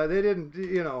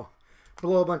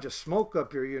blow a bunch of smoke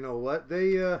up here. You know what?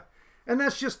 And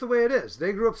that's just the way it is.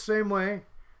 They grew up the same way,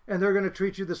 and they're going to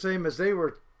treat you the same as they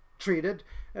were treated,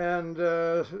 and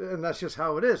that's just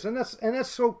how it is. And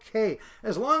that's okay,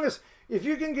 as long as if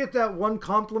you can get that one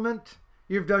compliment,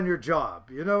 you've done your job.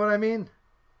 You know what I mean?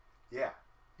 Yeah.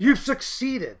 You've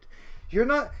succeeded. You're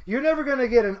never going to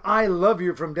get an "I love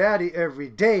you" from Daddy every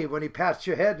day when he pats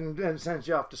your head and sends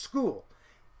you off to school.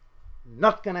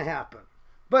 Not going to happen.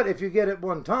 But if you get it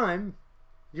one time,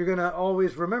 you're going to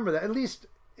always remember that. At least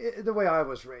the way I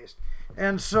was raised.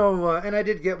 And so, and I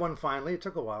did get one finally. It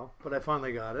took a while, but I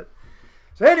finally got it.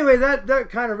 So anyway, that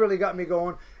kind of really got me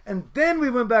going. And then we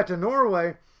went back to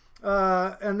Norway,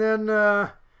 and then,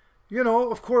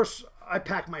 of course, I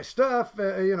packed my stuff,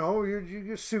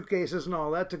 your suitcases and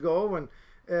all that to go, and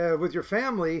with your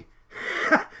family.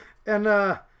 And,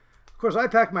 of course, I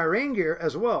packed my rain gear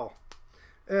as well.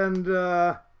 And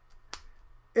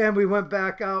we went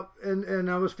back out, and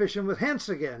I was fishing with Hens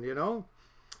again,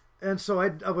 And so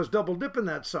I was double dipping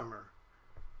that summer.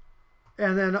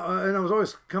 And then and I was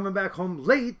always coming back home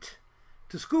late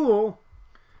to school.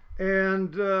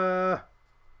 And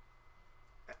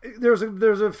there's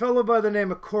a fellow by the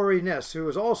name of Corey Ness, who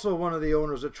is also one of the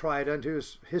owners of Trident,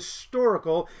 who's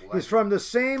historical. Legend. He's from the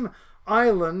same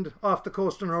island off the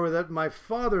coast of Norway that my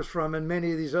father's from, and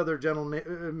many of these other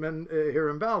gentlemen here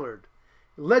in Ballard.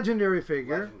 Legendary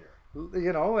figure.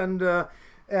 Legendary.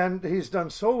 And he's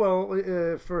done so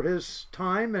well for his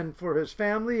time and for his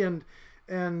family and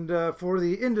for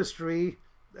the industry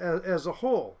as a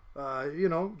whole.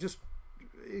 Just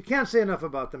you can't say enough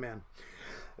about the man.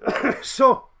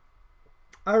 So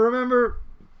I remember,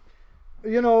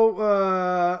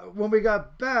 when we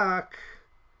got back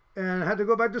and had to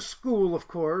go back to school, of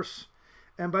course.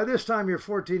 And by this time you're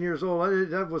 14 years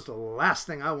old. That was the last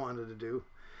thing I wanted to do.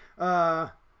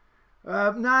 No,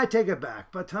 I take it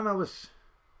back. By the time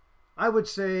I would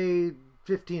say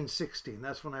 15, 16.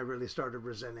 That's when I really started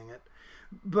resenting it.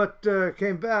 But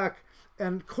came back,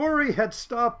 and Corey had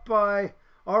stopped by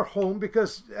our home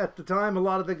because at the time a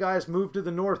lot of the guys moved to the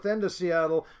north end of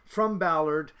Seattle from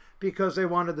Ballard because they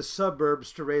wanted the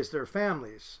suburbs to raise their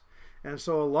families. And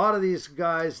so a lot of these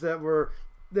guys that were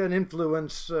then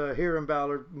influence here in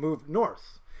Ballard moved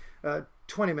north,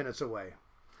 20 minutes away,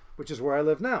 which is where I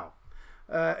live now.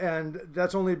 And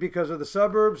that's only because of the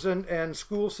suburbs and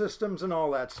school systems and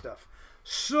all that stuff.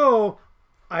 So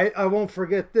I won't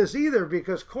forget this either,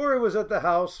 because Corey was at the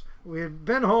house. We had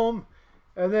been home,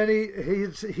 and then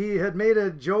he had made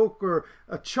a joke or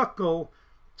a chuckle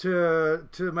to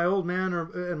my old man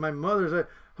and my mother. Said,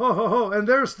 "Ho ho ho!" And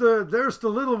there's the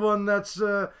little one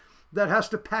that has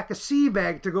to pack a sea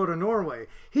bag to go to Norway.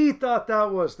 He thought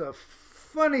that was the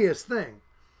funniest thing.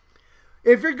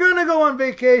 If you're gonna go on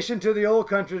vacation to the old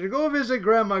country to go visit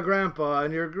grandma, grandpa,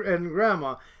 and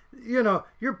grandma,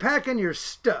 you're packing your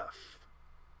stuff.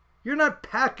 You're not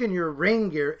packing your rain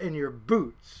gear and your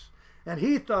boots. And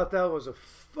he thought that was the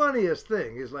funniest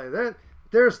thing. He's like,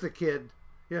 there's the kid.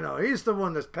 He's the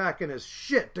one that's packing his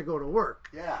shit to go to work.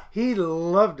 Yeah. He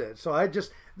loved it. So I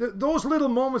just, those little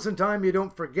moments in time you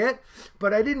don't forget,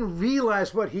 but I didn't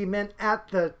realize what he meant at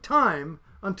the time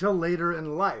until later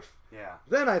in life. Yeah.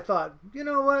 Then I thought, you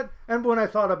know what? And when I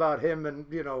thought about him and,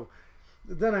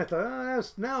 then I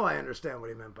thought, now I understand what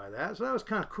he meant by that. So that was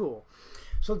kind of cool.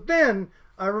 So then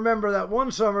I remember that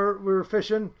one summer we were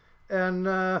fishing, and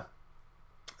I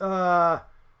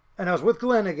was with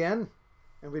Glenn again,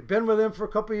 and we'd been with him for a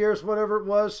couple of years, whatever it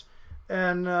was.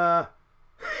 And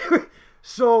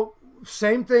so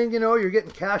same thing, you're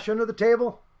getting cash under the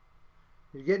table.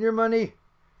 You're getting your money.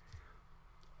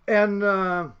 And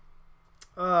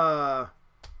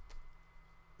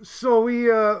so we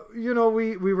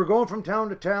were going from town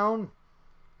to town.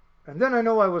 And then I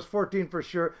know I was 14 for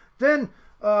sure. Then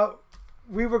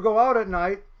we would go out at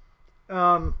night.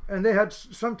 And they had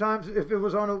sometimes, if it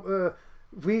was on a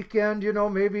weekend,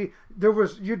 maybe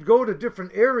you'd go to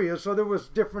different areas. So there was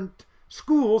different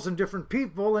schools and different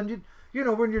people. And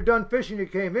when you're done fishing, you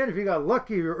came in. If you got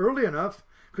lucky, you're early enough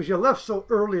because you left so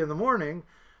early in the morning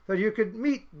that you could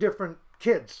meet different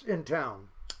kids in town.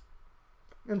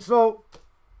 And so,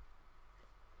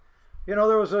 there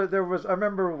was, I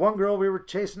remember one girl we were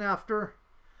chasing after,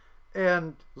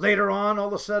 and later on, all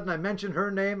of a sudden, I mentioned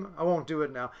her name. I won't do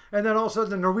it now. And then all of a sudden,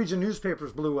 the Norwegian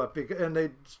newspapers blew up, and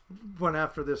they went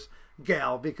after this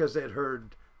gal because they'd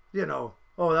heard, oh,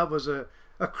 that was a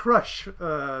crush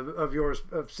of yours,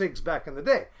 of Sig's back in the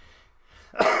day.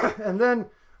 And then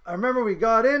I remember we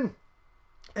got in,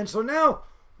 and so now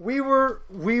we were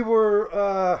going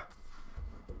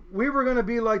to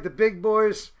be like the big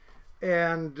boys,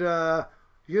 and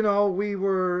we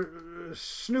were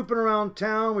snooping around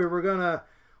town. We were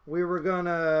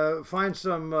gonna find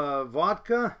some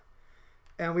vodka,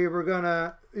 and we were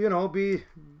gonna be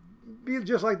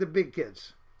just like the big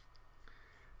kids.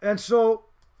 And so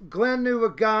Glenn knew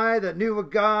a guy that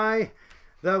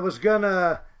was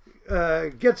gonna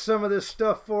get some of this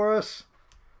stuff for us,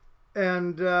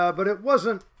 and but it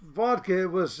wasn't vodka.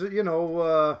 It was what do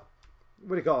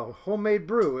you call it? Homemade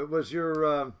brew. It was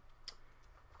your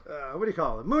what do you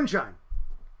call it? Moonshine.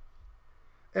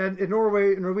 And in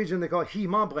Norwegian, they call it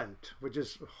Hjemmebrent, which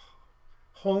is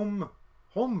home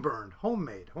burned,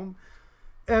 homemade.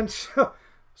 And so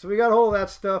we got a hold of that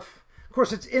stuff. Of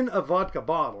course, it's in a vodka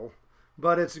bottle,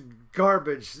 but it's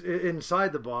garbage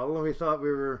inside the bottle. And we thought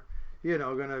we were,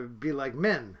 going to be like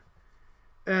men.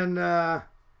 And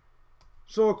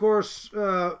so, of course,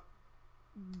 you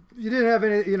didn't have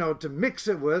any, to mix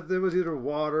it with. There was either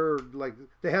water, or like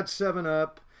they had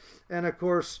 7-Up. And, of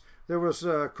course, there was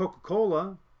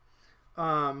Coca-Cola.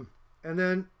 And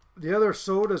then the other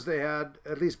sodas they had,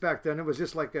 at least back then, it was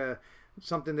just like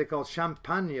something they called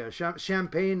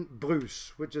champagne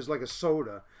Bruce, which is like a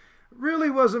soda. Really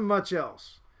wasn't much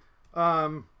else.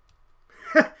 And,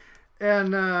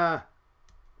 of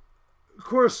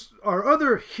course, our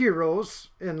other heroes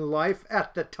in life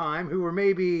at the time, who were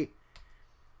maybe,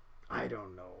 I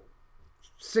don't know,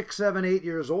 6, 7, 8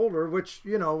 years older, which,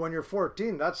 when you're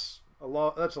 14, that's a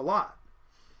lot.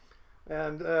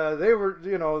 And they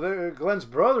were, Glenn's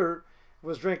brother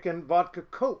was drinking vodka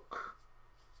Coke.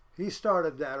 He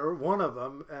started that, or one of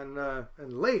them, and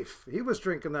Leif, he was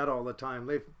drinking that all the time.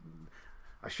 Leif,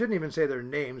 I shouldn't even say their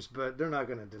names, but they're not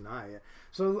going to deny it.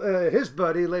 So his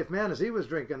buddy Leif Mannes, he was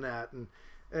drinking that,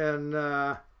 and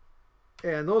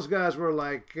those guys were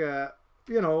like,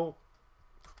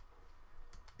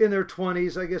 in their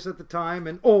 20s, I guess, at the time,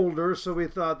 and older, so we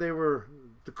thought they were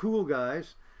the cool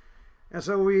guys. And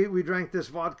so we drank this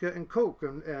vodka and Coke,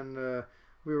 and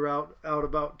we were out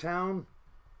about town,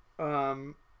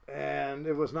 and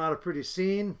it was not a pretty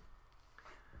scene.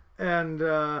 And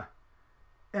I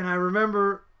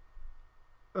remember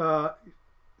a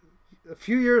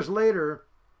few years later,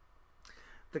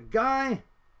 the guy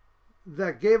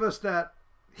that gave us that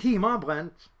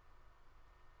Hjemmebrent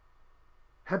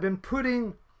had been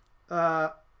putting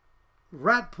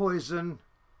rat poison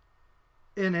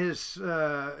in his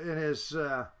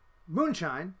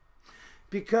moonshine,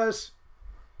 because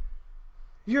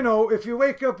if you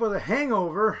wake up with a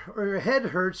hangover or your head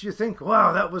hurts, you think,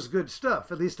 wow, that was good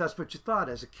stuff. At least that's what you thought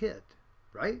as a kid,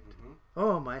 right? Mm-hmm.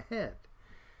 Oh, my head.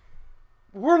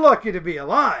 We're lucky to be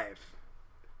alive,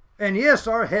 and yes,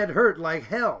 our head hurt like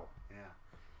hell.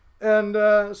 And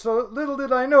so little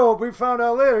did I know, we found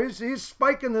out later, he's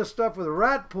spiking this stuff with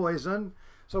rat poison.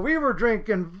 So we were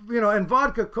drinking, and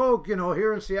vodka Coke,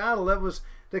 here in Seattle,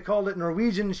 they called it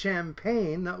Norwegian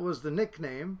champagne. That was the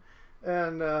nickname.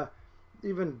 And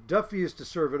even Duffy used to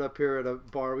serve it up here at a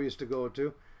bar we used to go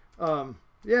to. So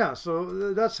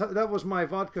that was my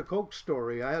vodka Coke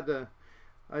story.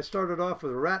 I started off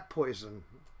with rat poison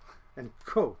and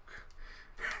Coke.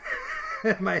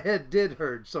 And my head did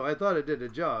hurt, so I thought it did a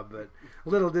job, but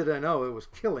little did I know it was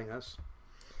killing us.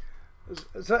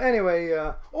 So anyway,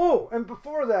 and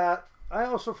before that, I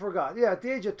also forgot. Yeah, at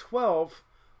the age of 12,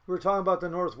 we were talking about the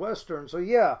Northwestern. So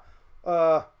yeah,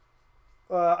 I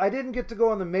didn't get to go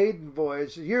on the maiden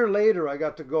voyage. A year later, I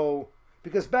got to go,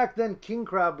 because back then king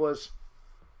crab was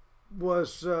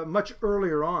much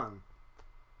earlier on.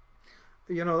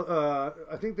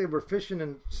 I think they were fishing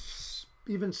in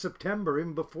even September,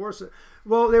 even before.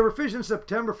 Well, they were fishing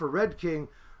September for Red King,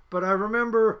 but I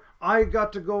remember I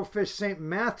got to go fish St.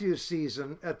 Matthew's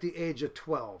season at the age of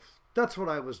 12. That's what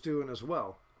I was doing as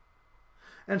well.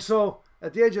 And so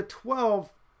at the age of 12,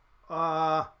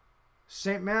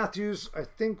 St. Matthew's, I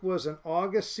think, was an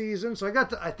August season. So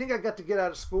I think I got to get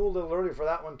out of school a little early for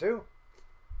that one too.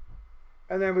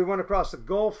 And then we went across the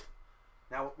Gulf.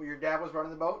 Now, your dad was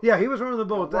running the boat? Yeah, he was running the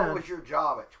boat then. What was your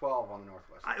job at 12 on the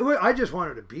Northwest? I just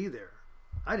wanted to be there.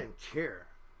 I didn't care.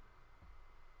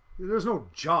 There's no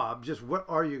job, just what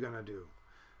are you going to do?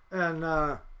 And,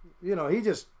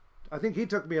 I think he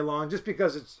took me along just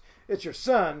because it's your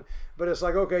son, but it's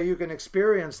like, okay, you can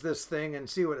experience this thing and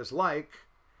see what it's like,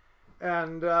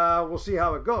 and we'll see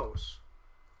how it goes.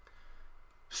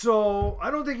 So I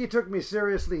don't think he took me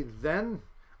seriously then.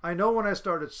 I know when I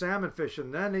started salmon fishing,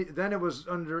 then it was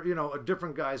under, a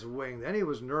different guy's wing. Then he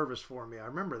was nervous for me. I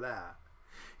remember that.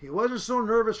 He wasn't so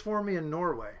nervous for me in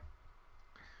Norway,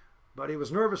 but he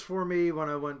was nervous for me when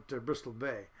I went to Bristol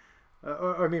Bay.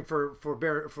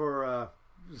 For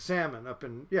salmon up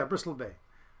in Bristol Bay.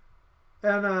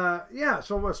 And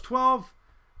so it was 12,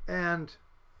 and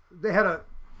they had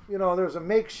there's a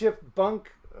makeshift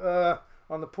bunk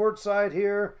on the port side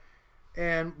here.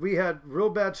 And we had real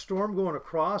bad storm going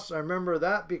across. I remember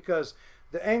that because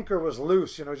the anchor was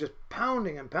loose, just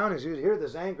pounding and pounding. So you'd hear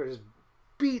this anchor just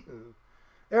beating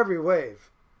every wave.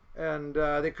 And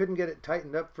they couldn't get it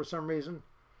tightened up for some reason.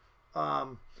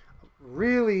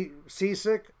 Really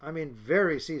seasick. I mean,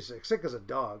 very seasick. Sick as a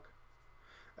dog.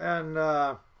 And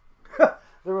there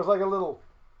was like a little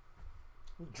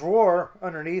drawer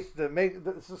underneath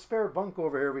it's a spare bunk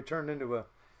over here. We turned into a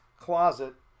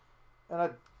closet.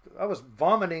 And I was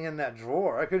vomiting in that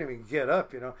drawer. I couldn't even get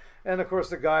up, And of course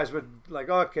the guys would like,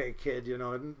 okay, kid,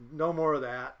 no more of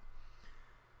that.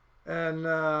 And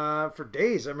for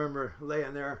days I remember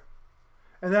laying there.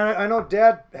 And then I know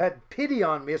Dad had pity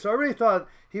on me, so I really thought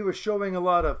he was showing a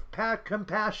lot of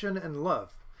compassion and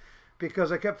love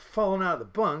because I kept falling out of the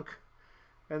bunk.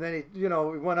 And then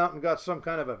we went out and got some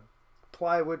kind of a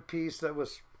plywood piece that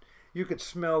was, you could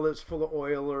smell it's full of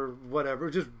oil or whatever.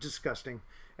 It was just disgusting.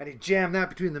 And he jammed that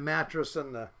between the mattress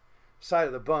and the side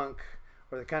of the bunk,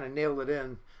 where they kind of nailed it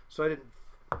in, so I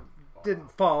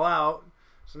didn't fall out.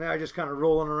 So now I just kind of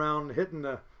rolling around, hitting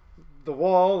the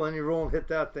wall, and you roll and hit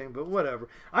that thing. But whatever.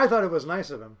 I thought it was nice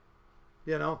of him.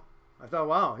 I thought,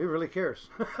 wow, he really cares.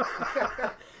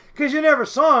 Because you never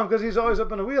saw him because he's always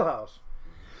up in the wheelhouse.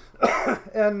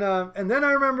 And then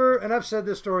I remember, and I've said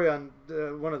this story on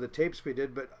one of the tapes we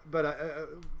did, but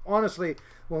honestly,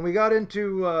 when we got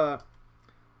into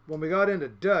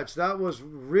Dutch, that was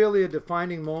really a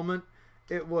defining moment.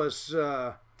 It was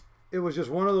just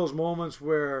one of those moments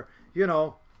where you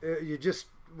just,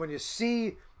 when you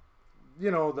see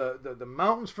the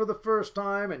mountains for the first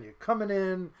time and you're coming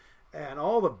in and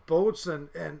all the boats and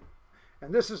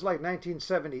this is like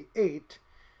 1978.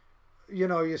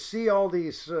 You see all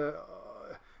these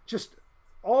just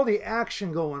all the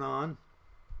action going on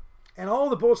and all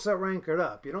the boats that were anchored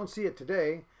up. You don't see it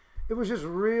today. It was just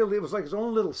really, it was like its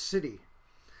own little city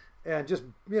and just,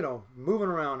 moving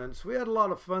around. And so we had a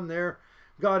lot of fun there.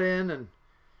 Got in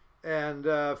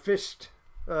and fished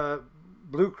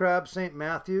blue crab St.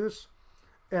 Matthew's.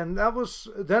 And that was,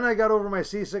 then I got over my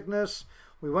seasickness.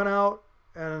 We went out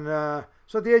and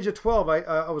so at the age of 12,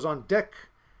 I was on deck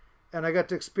and I got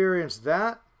to experience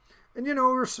that. And, we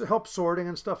were help sorting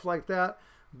and stuff like that.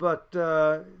 But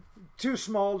too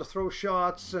small to throw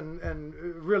shots and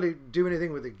really do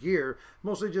anything with the gear.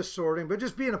 Mostly just sorting, but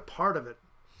just being a part of it.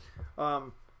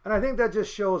 And I think that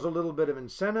just shows a little bit of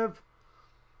incentive.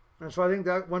 And so I think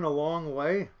that went a long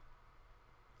way.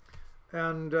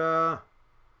 And and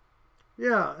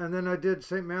then I did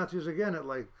St. Matthew's again at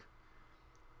like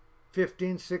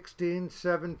 15, 16,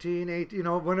 17, 18,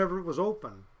 whenever it was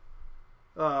open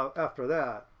after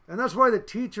that. And that's why the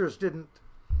teachers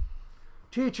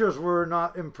were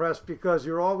not impressed because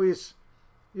you're always,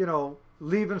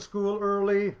 leaving school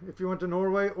early if you went to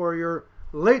Norway, or you're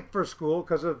late for school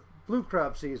because of blue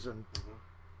crab season.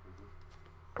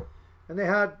 Mm-hmm. And they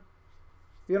had,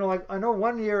 like I know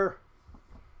one year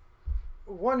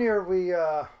we,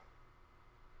 I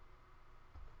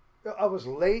was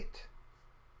late,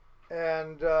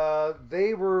 and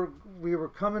we were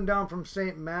coming down from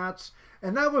St. Matt's,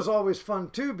 and that was always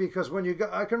fun too because when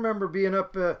I can remember being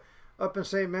up in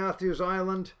St. Matthew's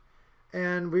Island,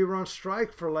 and we were on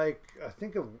strike for like, I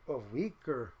think a week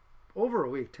or over a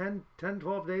week, 10,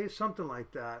 12 days, something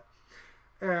like that.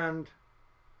 And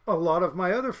a lot of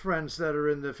my other friends that are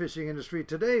in the fishing industry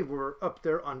today were up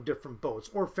there on different boats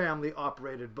or family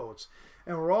operated boats.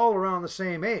 And we're all around the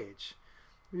same age.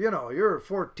 You're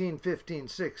 14, 15,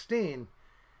 16.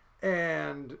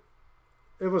 And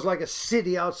it was like a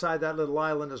city outside that little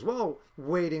island as well,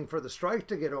 waiting for the strike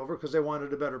to get over because they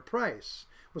wanted a better price.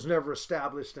 It was never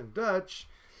established in Dutch.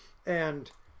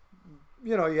 And,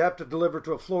 you have to deliver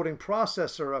to a floating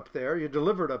processor up there. You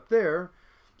deliver it up there.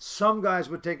 Some guys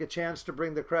would take a chance to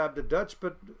bring the crab to Dutch,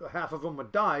 but half of them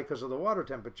would die because of the water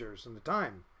temperatures and the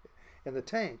time in the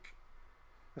tank.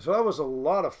 And so that was a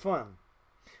lot of fun.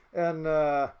 And,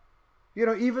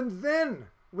 even then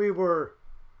we were,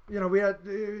 we had,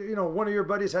 one of your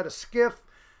buddies had a skiff.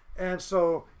 And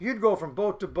so you'd go from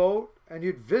boat to boat and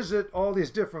you'd visit all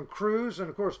these different crews. And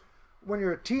of course, when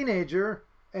you're a teenager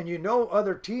and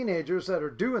other teenagers that are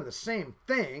doing the same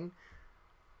thing,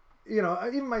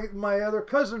 even my other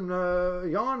cousin,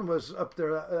 Jan, was up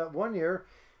there that one year.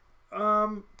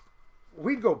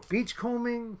 We'd go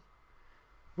beachcombing.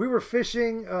 We were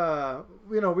fishing,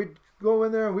 we'd go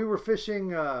in there and we were fishing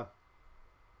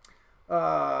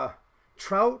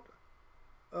trout.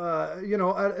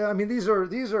 These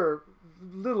are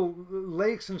little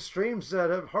lakes and streams that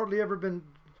have hardly ever been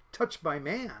touched by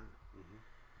man. Mm-hmm.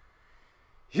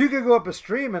 You could go up a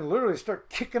stream and literally start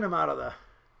kicking them out of the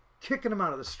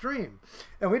stream.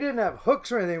 And we didn't have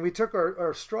hooks or anything. We took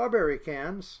our strawberry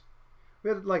cans. We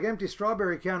had like empty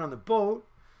strawberry can on the boat,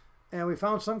 and we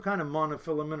found some kind of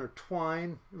monofilament or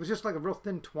twine. It was just like a real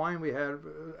thin twine we had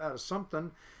out of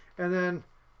something. And then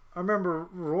I remember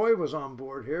Roy was on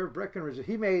board here, Breckenridge.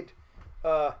 He made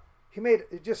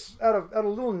just out of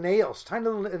little nails, tiny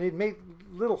little, and he'd make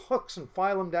little hooks and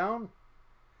file them down.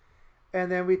 And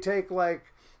then we take like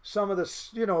some of the,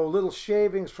 little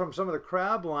shavings from some of the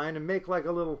crab line and make like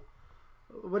a little,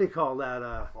 what do you call that?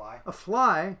 A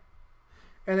fly.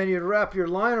 And then you'd wrap your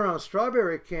line around a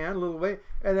strawberry can a little way.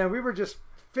 And then we were just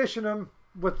fishing them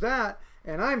with that.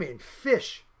 And I mean,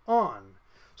 fish on.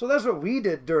 So that's what we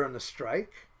did during the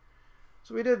strike.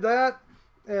 So we did that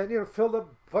and, filled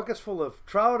up buckets full of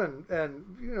trout and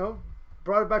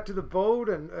brought it back to the boat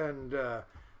and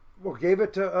gave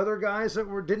it to other guys that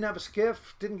didn't have a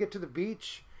skiff, didn't get to the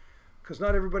beach. Because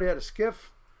not everybody had a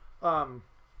skiff. It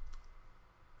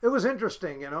was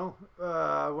interesting,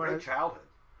 Great childhood.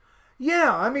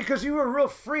 Yeah, because you were real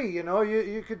free,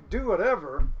 you could do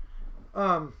whatever.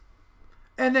 And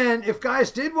then if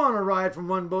guys did want to ride from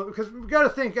one boat, because we got to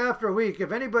think after a week,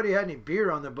 if anybody had any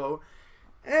beer on the boat,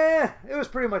 it was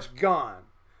pretty much gone.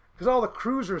 Because all the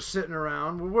crews were sitting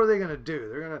around. Well, what are they going to do?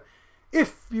 They're going to,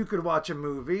 if you could watch a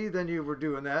movie, then you were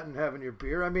doing that and having your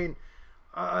beer.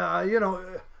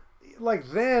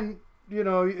 Like then,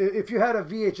 if you had a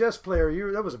VHS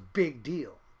player, that was a big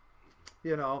deal.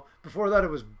 Before that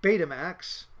it was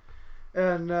Betamax.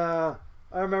 And I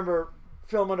remember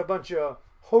filming a bunch of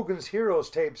Hogan's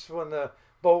Heroes tapes when the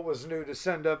boat was new to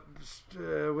send up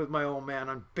with my old man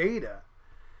on beta.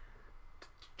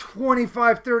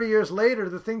 25, 30 years later,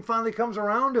 the thing finally comes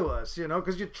around to us,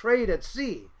 because you trade at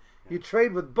sea. You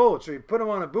trade with boats, or you put them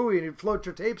on a buoy and you float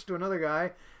your tapes to another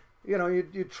guy.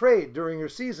 You trade during your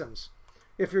seasons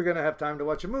if you're going to have time to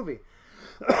watch a movie.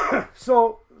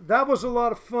 So that was a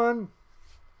lot of fun.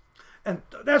 And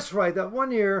that's right, that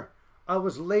one year I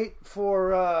was late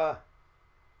for, I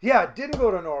didn't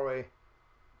go to Norway.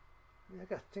 I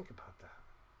got to think about that.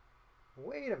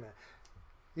 Wait a minute.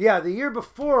 Yeah, the year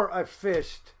before I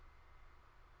fished,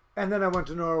 and then I went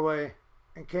to Norway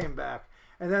and came back.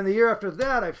 And then the year after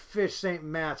that I fished St.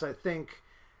 Matt's, I think.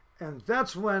 And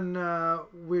that's when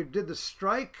we did the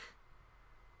strike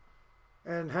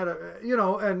and had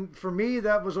and for me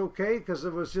that was okay because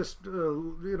it was just,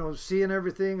 seeing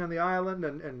everything on the island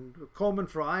and combing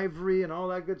for ivory and all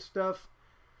that good stuff.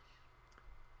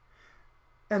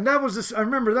 And that was this, I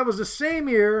remember that was the same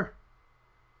year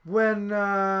when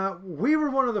we were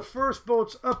one of the first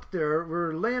boats up there. We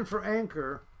were laying for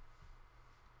anchor.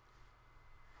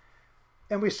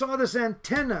 And we saw this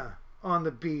antenna on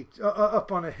the beach,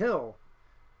 up on a hill.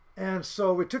 And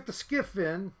so we took the skiff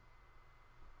in.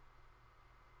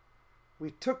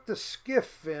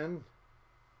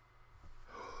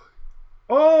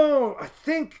 Oh, I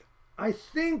think, let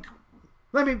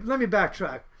me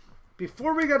backtrack.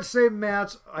 Before we got to St.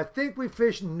 Matt's, I think we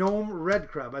fished Nome red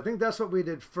crab. I think that's what we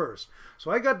did first. So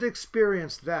I got to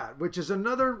experience that, which is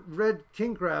another red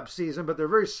king crab season, but they're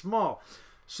very small.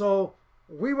 So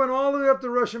we went all the way up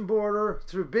the Russian border,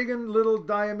 through Big and Little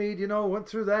Diomede, went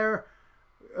through there,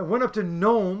 went up to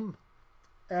Nome,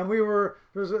 and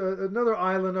there's another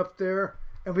island up there,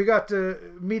 and we got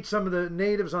to meet some of the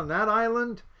natives on that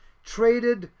island,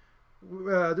 traded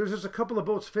there's just a couple of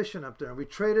boats fishing up there, and we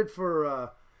traded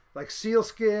for like seal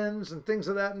skins and things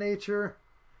of that nature.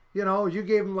 You know, you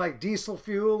gave them like diesel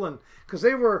fuel, and because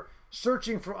they were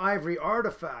searching for ivory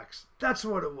artifacts. That's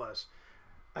what it was.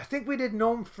 I think we did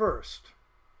Nome first,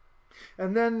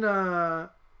 and then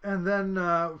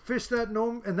fished that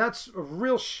Nome, and that's a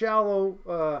real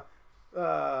shallow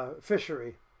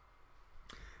fishery.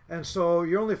 And so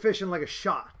you're only fishing like a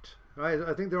shot, right?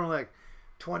 I think they're only like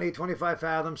 20, 25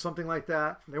 fathoms, something like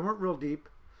that. They weren't real deep,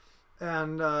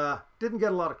 and didn't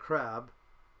get a lot of crab.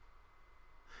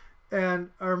 And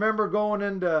I remember going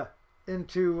into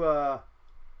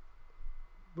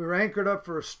we were anchored up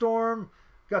for a storm,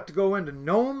 got to go into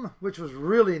Nome, which was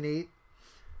really neat.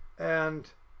 And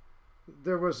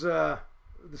there was the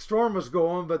storm was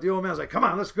going, but the old man was like, "Come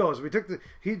on, let's go." So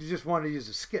he just wanted to use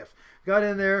a skiff. Got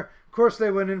in there. Of course,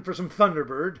 they went in for some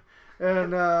Thunderbird,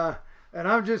 and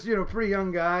I'm just, pretty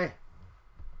young guy,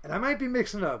 and I might be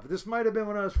mixing up. This might have been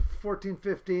when I was 14,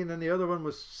 15, and the other one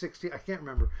was 16. I can't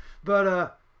remember,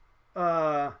 but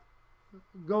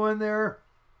go in there,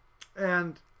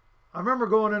 and I remember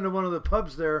going into one of the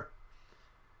pubs there,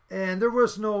 and there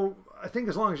was no. I think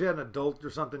as long as you had an adult or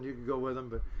something, you could go with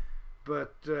them,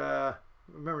 but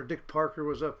remember Dick Parker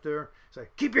was up there. He's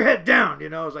like, "Keep your head down,"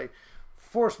 I was like.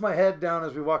 Forced my head down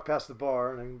as we walked past the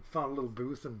bar, and I found a little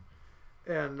booth, and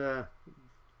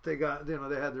they got, they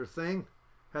had their thing,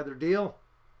 had their deal,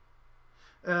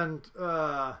 and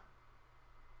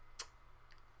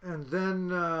then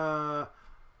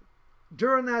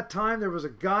during that time there was a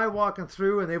guy walking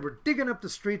through, and they were digging up the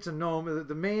streets of Nome,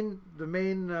 the main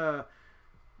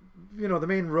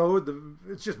road.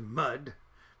 It's just mud,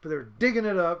 but they were digging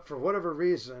it up for whatever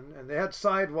reason, and they had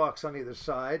sidewalks on either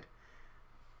side.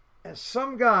 And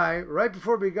some guy, right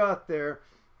before we got there,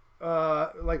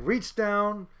 reached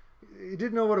down, he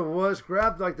didn't know what it was,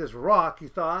 grabbed like this rock, he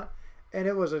thought, and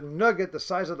it was a nugget the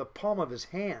size of the palm of his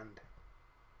hand.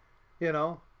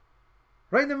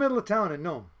 Right in the middle of town in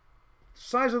Nome.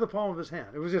 Size of the palm of his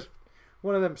hand. It was just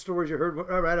one of them stories you heard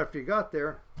right after you got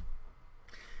there.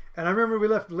 And I remember we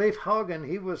left Leif Haugen,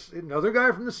 he was another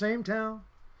guy from the same town,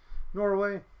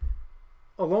 Norway,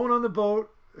 alone on the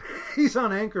boat. He's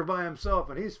on anchor by himself,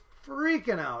 and he's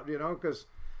freaking out, because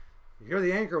you're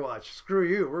the anchor watch. Screw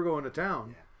you, we're going to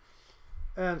town.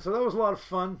 Yeah. And so that was a lot of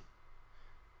fun.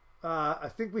 I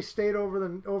think we stayed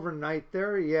overnight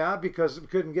there, because we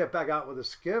couldn't get back out with a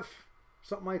skiff,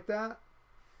 something like that.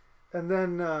 And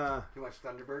then you watched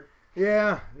Thunderbird?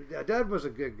 Yeah, Dad was a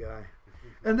good guy.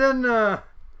 And then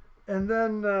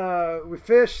we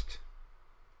fished.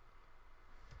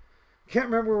 Can't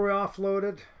remember where we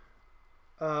offloaded.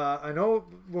 I know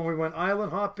when we went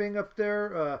island hopping up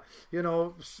there,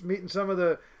 meeting some of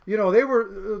the, they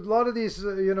were a lot of these,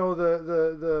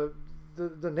 the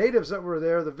natives that were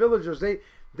there, the villagers, they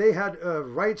had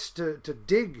rights to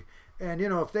dig, and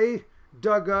if they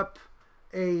dug up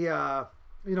a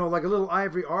like a little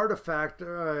ivory artifact,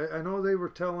 I know they were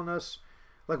telling us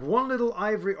like one little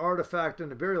ivory artifact in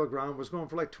the burial ground was going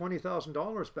for like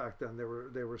 $20,000 back then.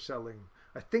 They were selling,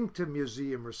 I think, to a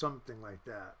museum or something like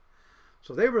that.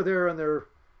 So they were there on their,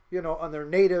 on their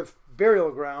native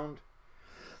burial ground,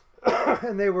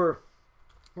 and they were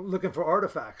looking for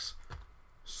artifacts.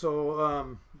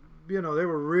 So, they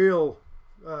were real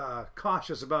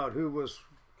cautious about who was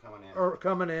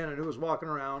coming in and who was walking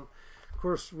around. Of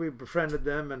course, we befriended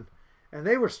them, and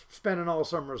they were spending all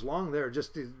summers long there,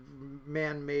 just these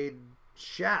man-made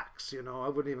shacks. I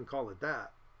wouldn't even call it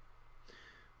that.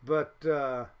 But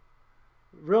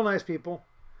real nice people,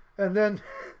 and then.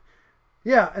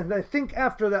 Yeah, and I think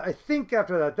after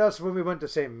that, that's when we went to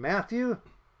St. Matthew.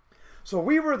 So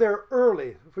we were there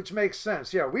early, which makes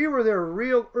sense. Yeah, we were there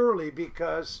real early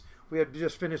because we had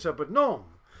just finished up with Nome.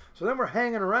 So then we're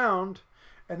hanging around,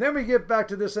 and then we get back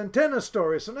to this antenna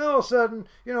story. So now all of a sudden,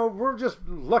 we're just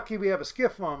lucky we have a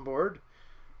skiff on board.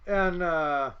 And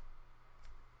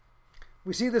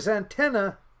we see this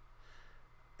antenna,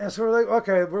 and so we're like,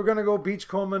 okay, we're going to go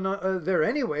beachcombing there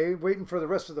anyway, waiting for the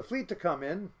rest of the fleet to come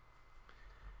in.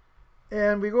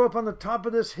 And we go up on the top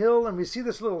of this hill, and we see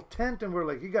this little tent, and we're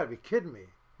like, you got to be kidding me.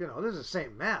 This is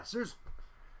St. Matt's. This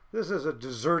is a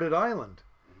deserted island.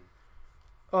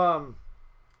 So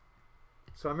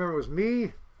I remember it was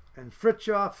me and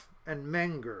Fritjof and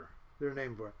Menger, their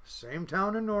name for it. Same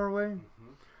town in Norway.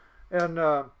 Mm-hmm. And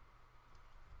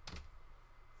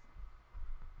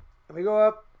we go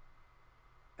up,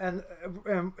 and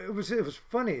it was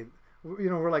funny.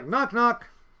 We're like, knock, knock.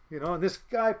 And this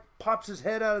guy pops his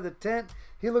head out of the tent.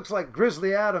 He looks like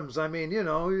Grizzly Adams. I mean, he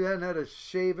hadn't had a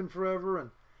shave in forever.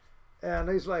 And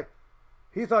he's like,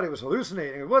 he thought he was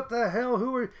hallucinating. What the hell?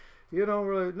 Who are, You know,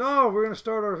 we're like, no, we're going to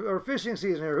start our fishing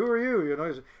season here. Who are you? You know,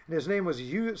 and his name was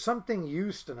something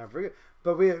Houston. I forget.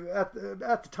 But we at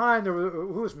the time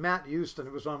who was Matt Houston?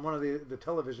 It was on one of the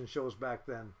television shows back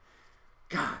then.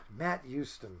 God, Matt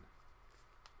Houston.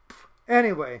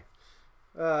 Anyway,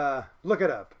 look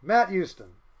it up. Matt Houston.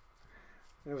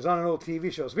 It was on an old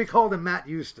TV show. So we called him Matt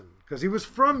Houston because he was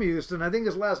from Houston. I think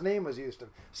his last name was Houston.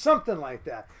 Something like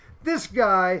that. This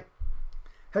guy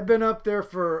had been up there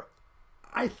for,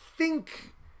 I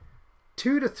think,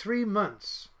 2 to 3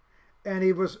 months. And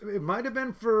it was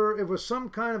some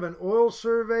kind of an oil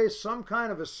survey, some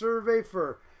kind of a survey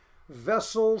for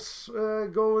vessels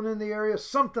going in the area,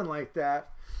 something like that.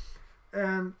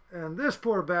 And this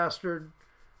poor bastard,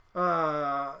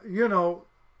 you know,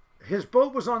 his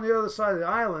boat was on the other side of the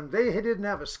island. They didn't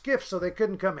have a skiff, so they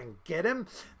couldn't come and get him.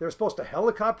 They were supposed to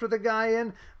helicopter the guy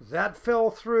in. That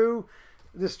fell through.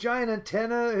 This giant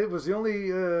antenna, it was the only,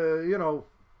 you know,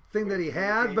 thing that he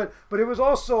had. But it was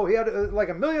also, he had like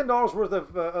 $1 million worth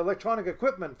of electronic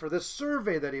equipment for this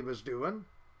survey that he was doing.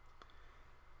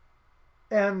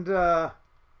 And so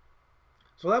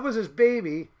that was his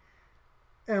baby.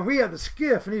 And we had the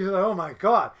skiff, and he's like, oh my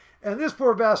God. And this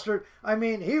poor bastard, I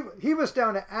mean, he was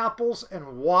down to apples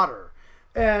and water.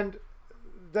 And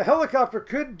the helicopter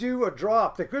could do a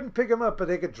drop. They couldn't pick him up, but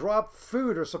they could drop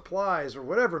food or supplies or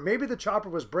whatever. Maybe the chopper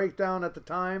was breakdown at the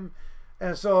time.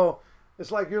 And so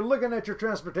it's like you're looking at your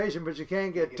transportation, but you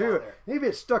can't get to it. Maybe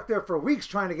it's stuck there for weeks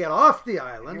trying to get off the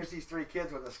island. And here's these 3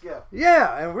 kids with a skiff.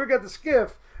 Yeah, and we got the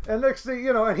skiff. And next thing,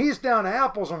 you know, and he's down to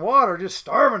apples and water, just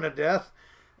starving to death.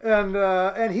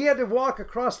 And he had to walk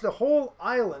across the whole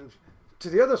island to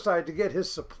the other side to get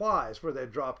his supplies where they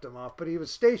dropped him off. But he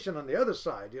was stationed on the other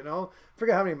side, you know. I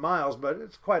forget how many miles, but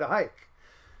it's quite a hike.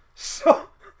 So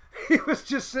he was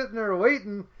just sitting there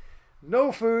waiting.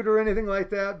 No food or anything like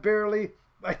that, barely.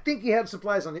 I think he had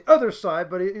supplies on the other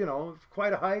side, but, you know,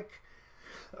 quite a hike.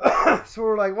 So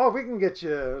we're like, well, we can get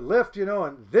you a lift, you know.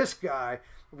 And this guy,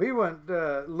 we went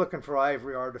looking for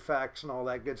ivory artifacts and all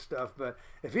that good stuff. But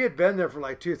if he had been there for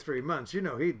like 2-3 months, you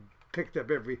know, he'd picked up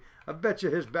I bet you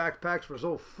his backpacks were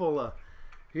so full of,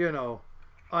 you know,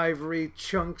 ivory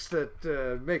chunks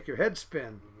that make your head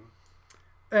spin.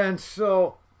 Mm-hmm. And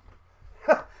so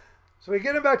we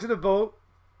get him back to the boat.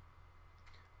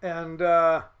 And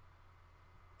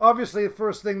obviously the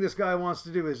first thing this guy wants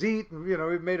to do is eat. And, you know,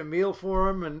 we made a meal for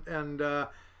him. And I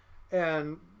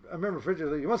remember Fridge,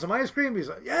 you want some ice cream? He's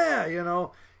like, yeah, you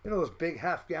know those big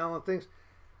half-gallon things.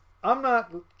 I'm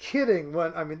not kidding.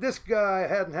 This guy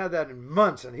hadn't had that in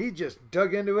months, and he just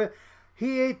dug into it.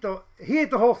 He ate the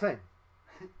whole thing.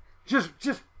 Just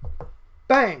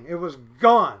bang, it was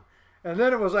gone. And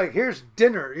then it was like, here's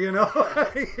dinner, you know.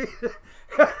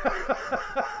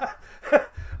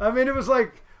 I mean, it was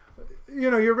like, you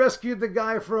know, you rescued the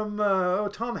guy from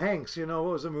Tom Hanks, you know,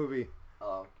 what was the movie?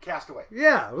 Castaway.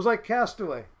 Yeah, it was like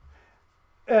Castaway.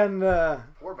 And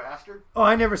poor bastard. Oh,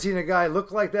 I never seen a guy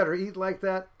look like that or eat like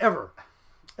that ever.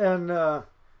 And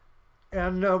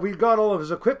we got all of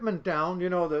his equipment down, you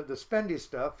know, the spendy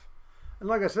stuff. And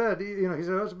like I said, you know, he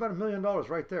said, it's about $1 million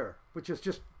right there, which is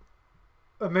just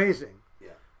amazing.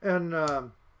 Yeah.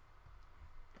 And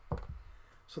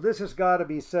so this has got to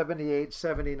be 78,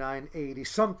 79, 80,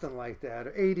 something like that.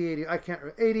 Or 80, 80, I can't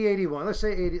remember. 80, 81. Let's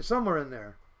say 80, somewhere in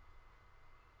there.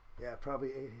 Yeah, probably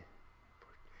 80.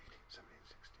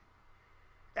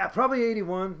 Yeah, probably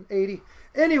 81, 80.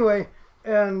 Anyway,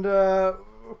 and of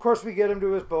course we get him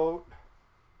to his boat.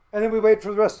 And then we wait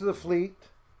for the rest of the fleet.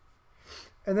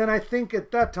 And then I think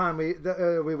at that time we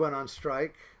went on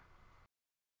strike.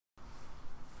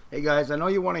 Hey guys, I know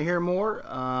you want to hear more.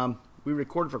 We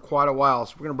recorded for quite a while,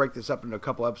 so we're going to break this up into a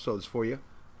couple episodes for you.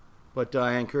 But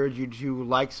I encourage you to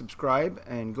like, subscribe,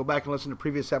 and go back and listen to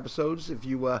previous episodes if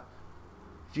you'd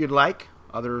like,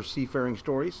 other seafaring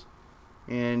stories.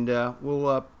 And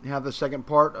we'll have the second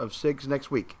part of SIGs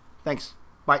next week. Thanks.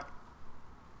 Bye.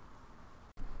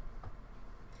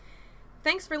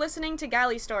 Thanks for listening to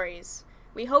Galley Stories.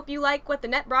 We hope you like what the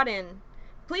net brought in.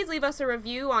 Please leave us a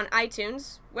review on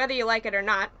iTunes. Whether you like it or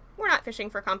not, we're not fishing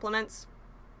for compliments.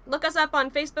 Look us up on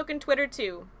Facebook and Twitter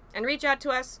too, and reach out to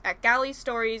us at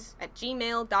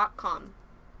galleystories@gmail.com.